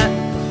doormat,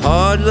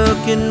 hard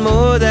looking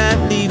more that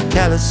leave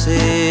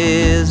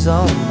calluses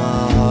on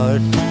my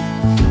heart.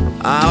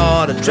 I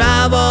ought to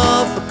drive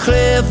off a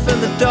cliff in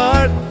the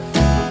dark,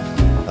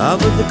 but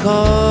the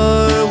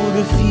car would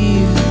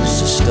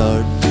refuse to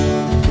start.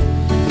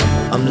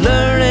 I'm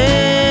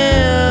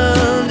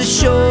learning to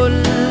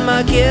shorten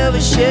my give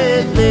a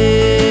shit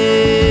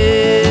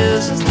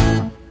list.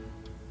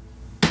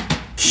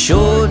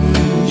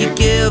 Shorten your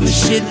give a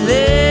shit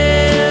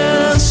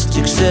list.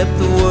 Accept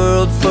the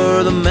world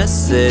for the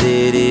mess that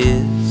it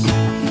is.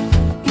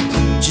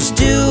 Just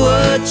do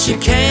what you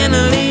can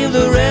and leave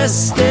the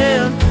rest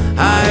in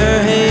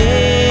higher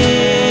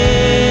hands.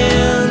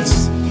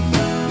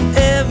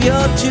 If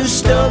you're too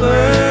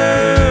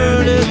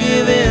stubborn to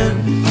give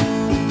in,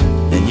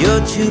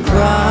 you're too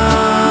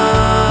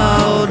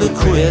proud to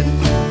quit,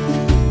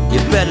 you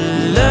better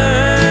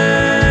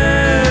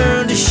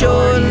learn to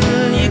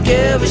shorten your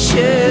give a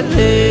shit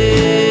list.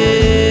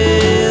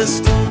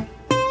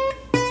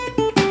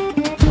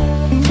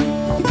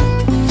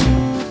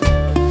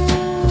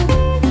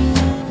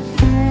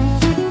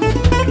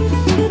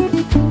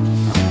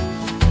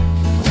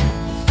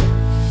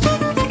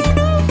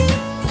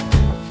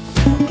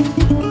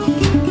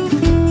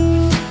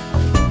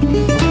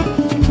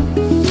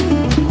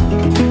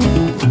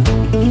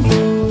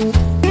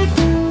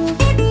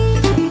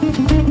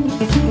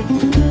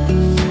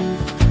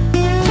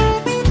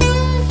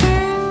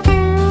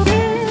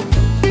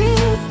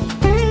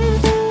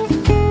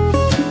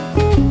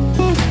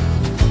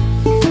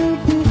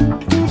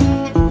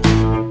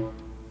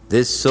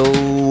 This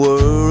old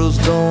world's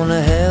gone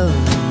to hell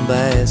in a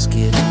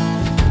basket,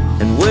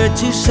 and we're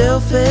too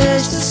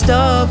selfish to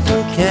stop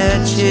or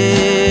catch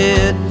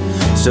it.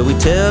 So we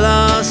tell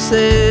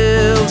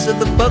ourselves that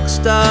the buck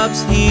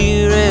stops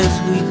here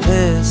as we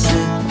pass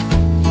it.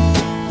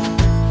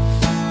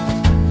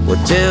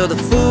 We'll tell the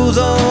fools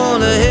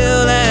on the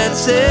hill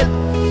that's it.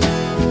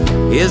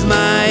 Here's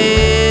my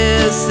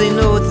ass, they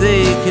know what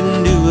they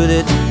can do with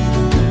it.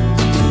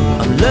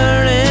 I'm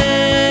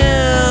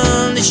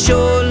learning to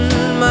shorten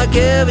my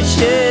cabbage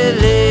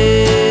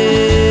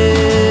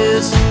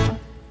list.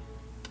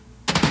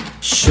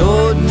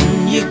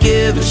 Shorten your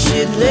cabbage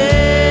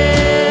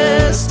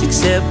list.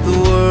 Accept the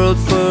world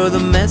for the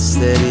mess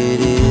that it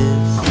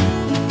is.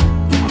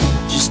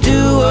 Just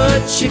do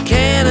what you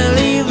can and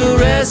leave the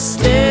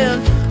rest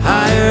in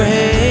higher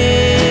hands.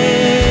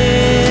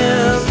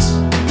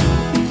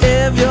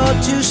 If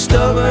you're too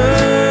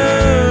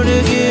stubborn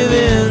to give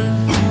in,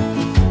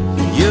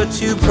 you're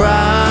too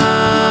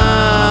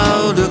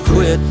proud to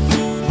quit,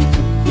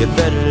 you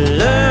better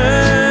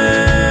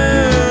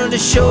learn to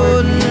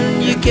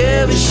shorten your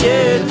cabbage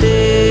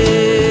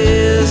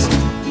list.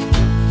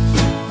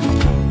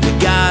 You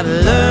gotta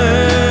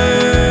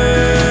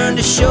learn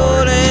to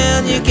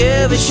shorten your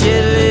cabbage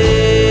list.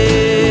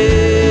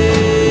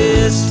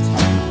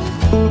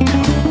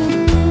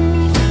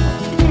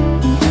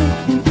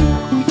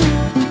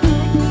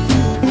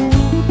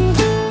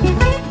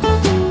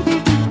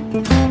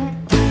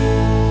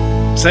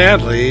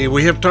 Sadly,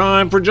 we have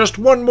time for just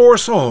one more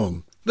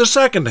song, the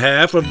second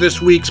half of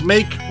this week's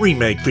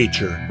Make-Remake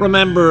feature.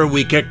 Remember,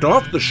 we kicked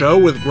off the show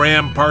with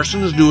Graham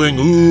Parsons doing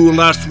Ooh,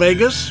 Las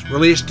Vegas,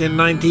 released in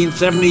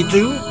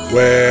 1972?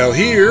 Well,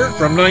 here,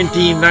 from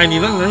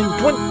 1999,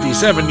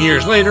 27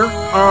 years later,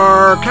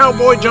 are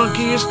Cowboy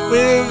Junkies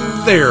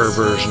with their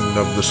version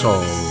of the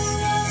song.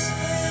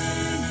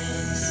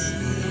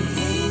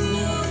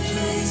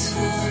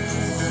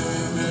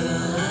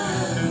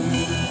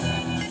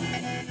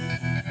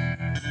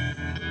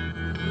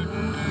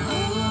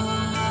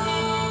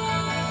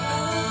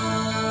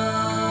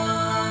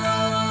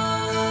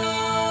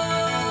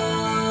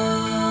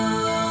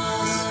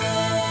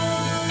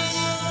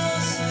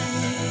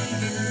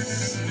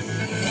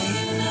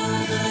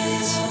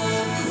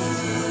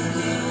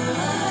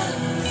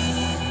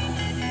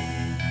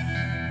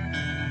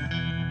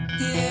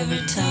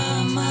 Every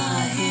time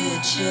I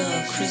hit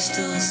your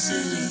Crystal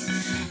City,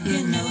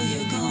 you know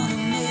you're gonna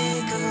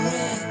make a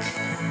wreck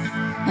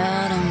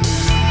out of me.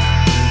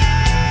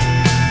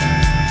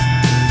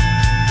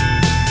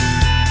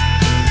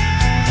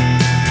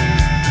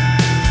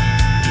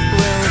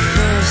 Well, the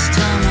first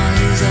time I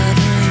lose, I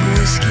drink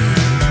whiskey.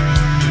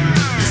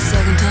 The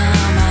second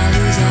time I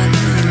lose, I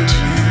drink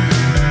gin.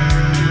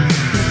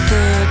 The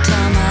third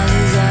time I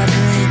lose, I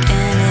drink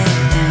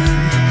anything,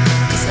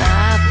 'cause I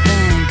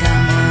think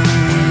I'm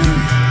gonna win.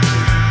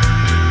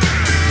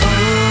 Oh,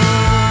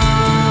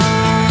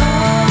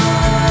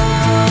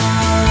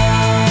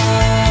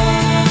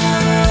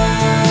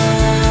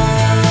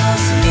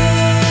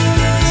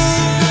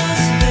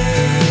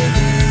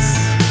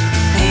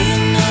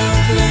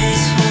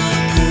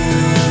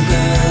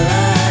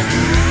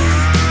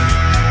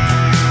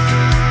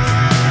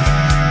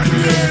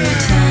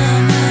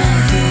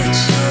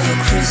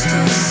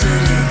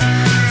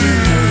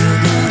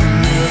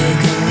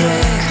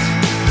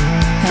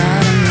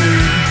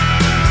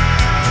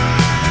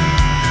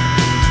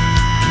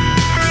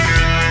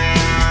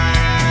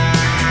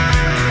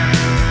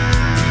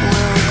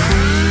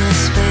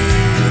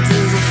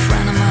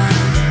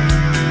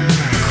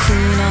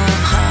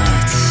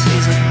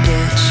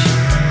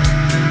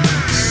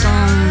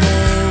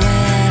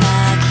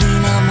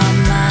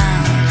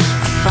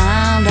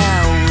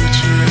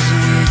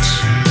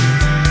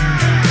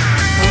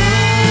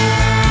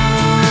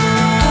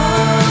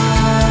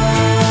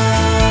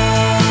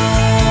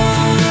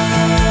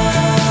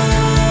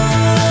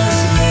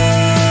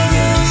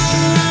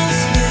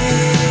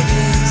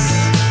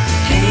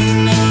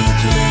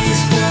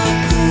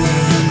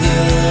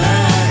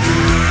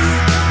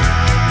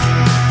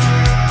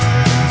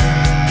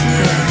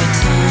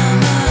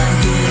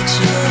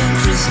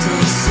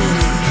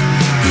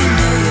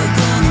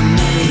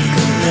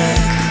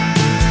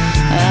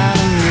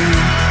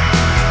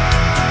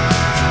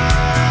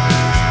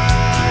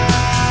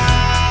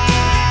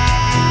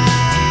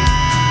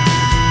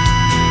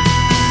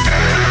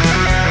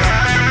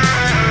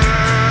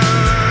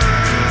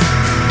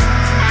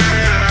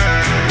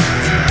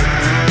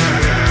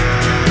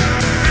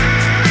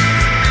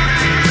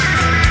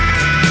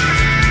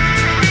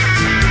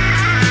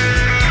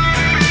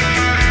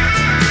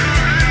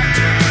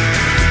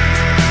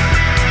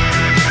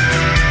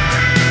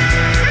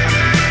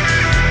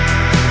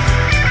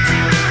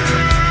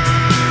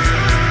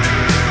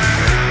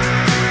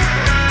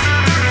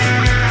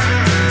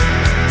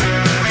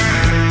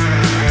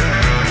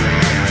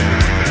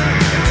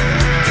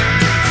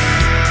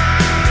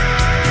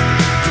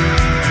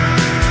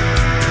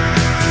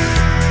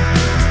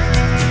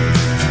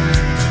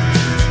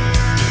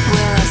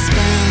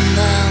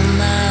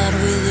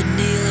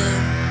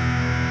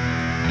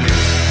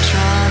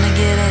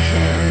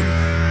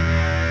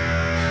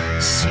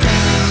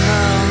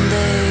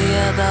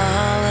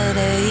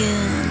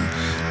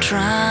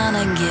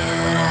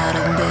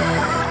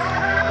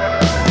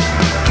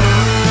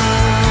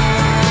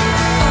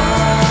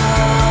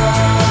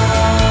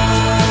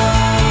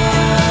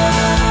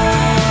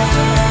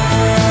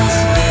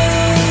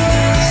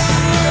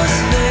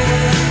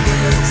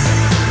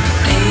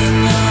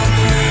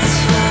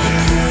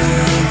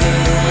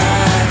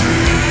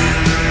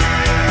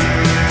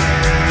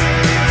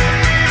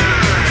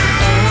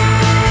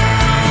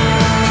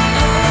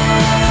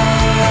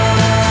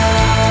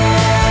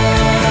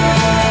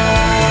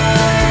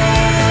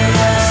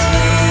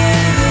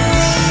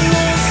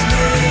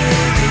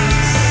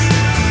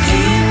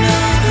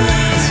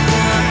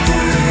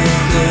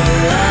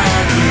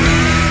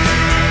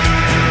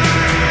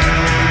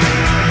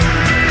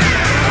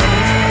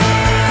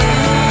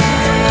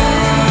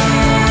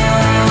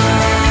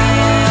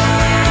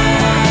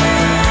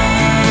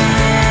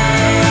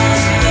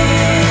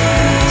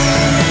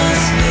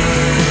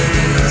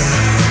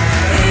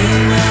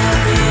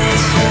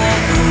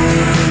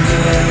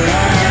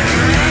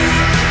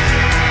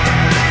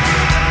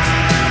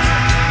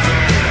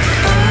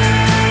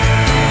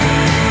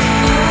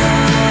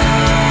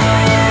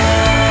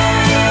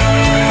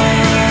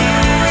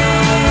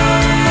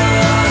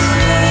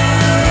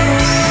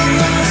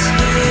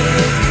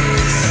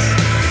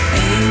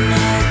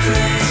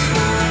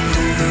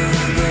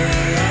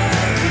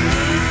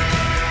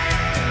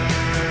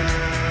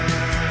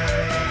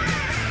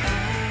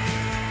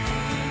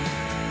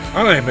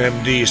 I'm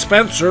MD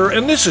Spencer,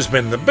 and this has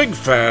been the Big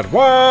Fat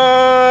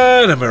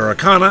White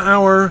Americana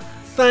Hour.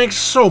 Thanks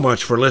so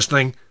much for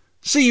listening.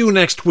 See you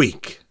next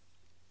week.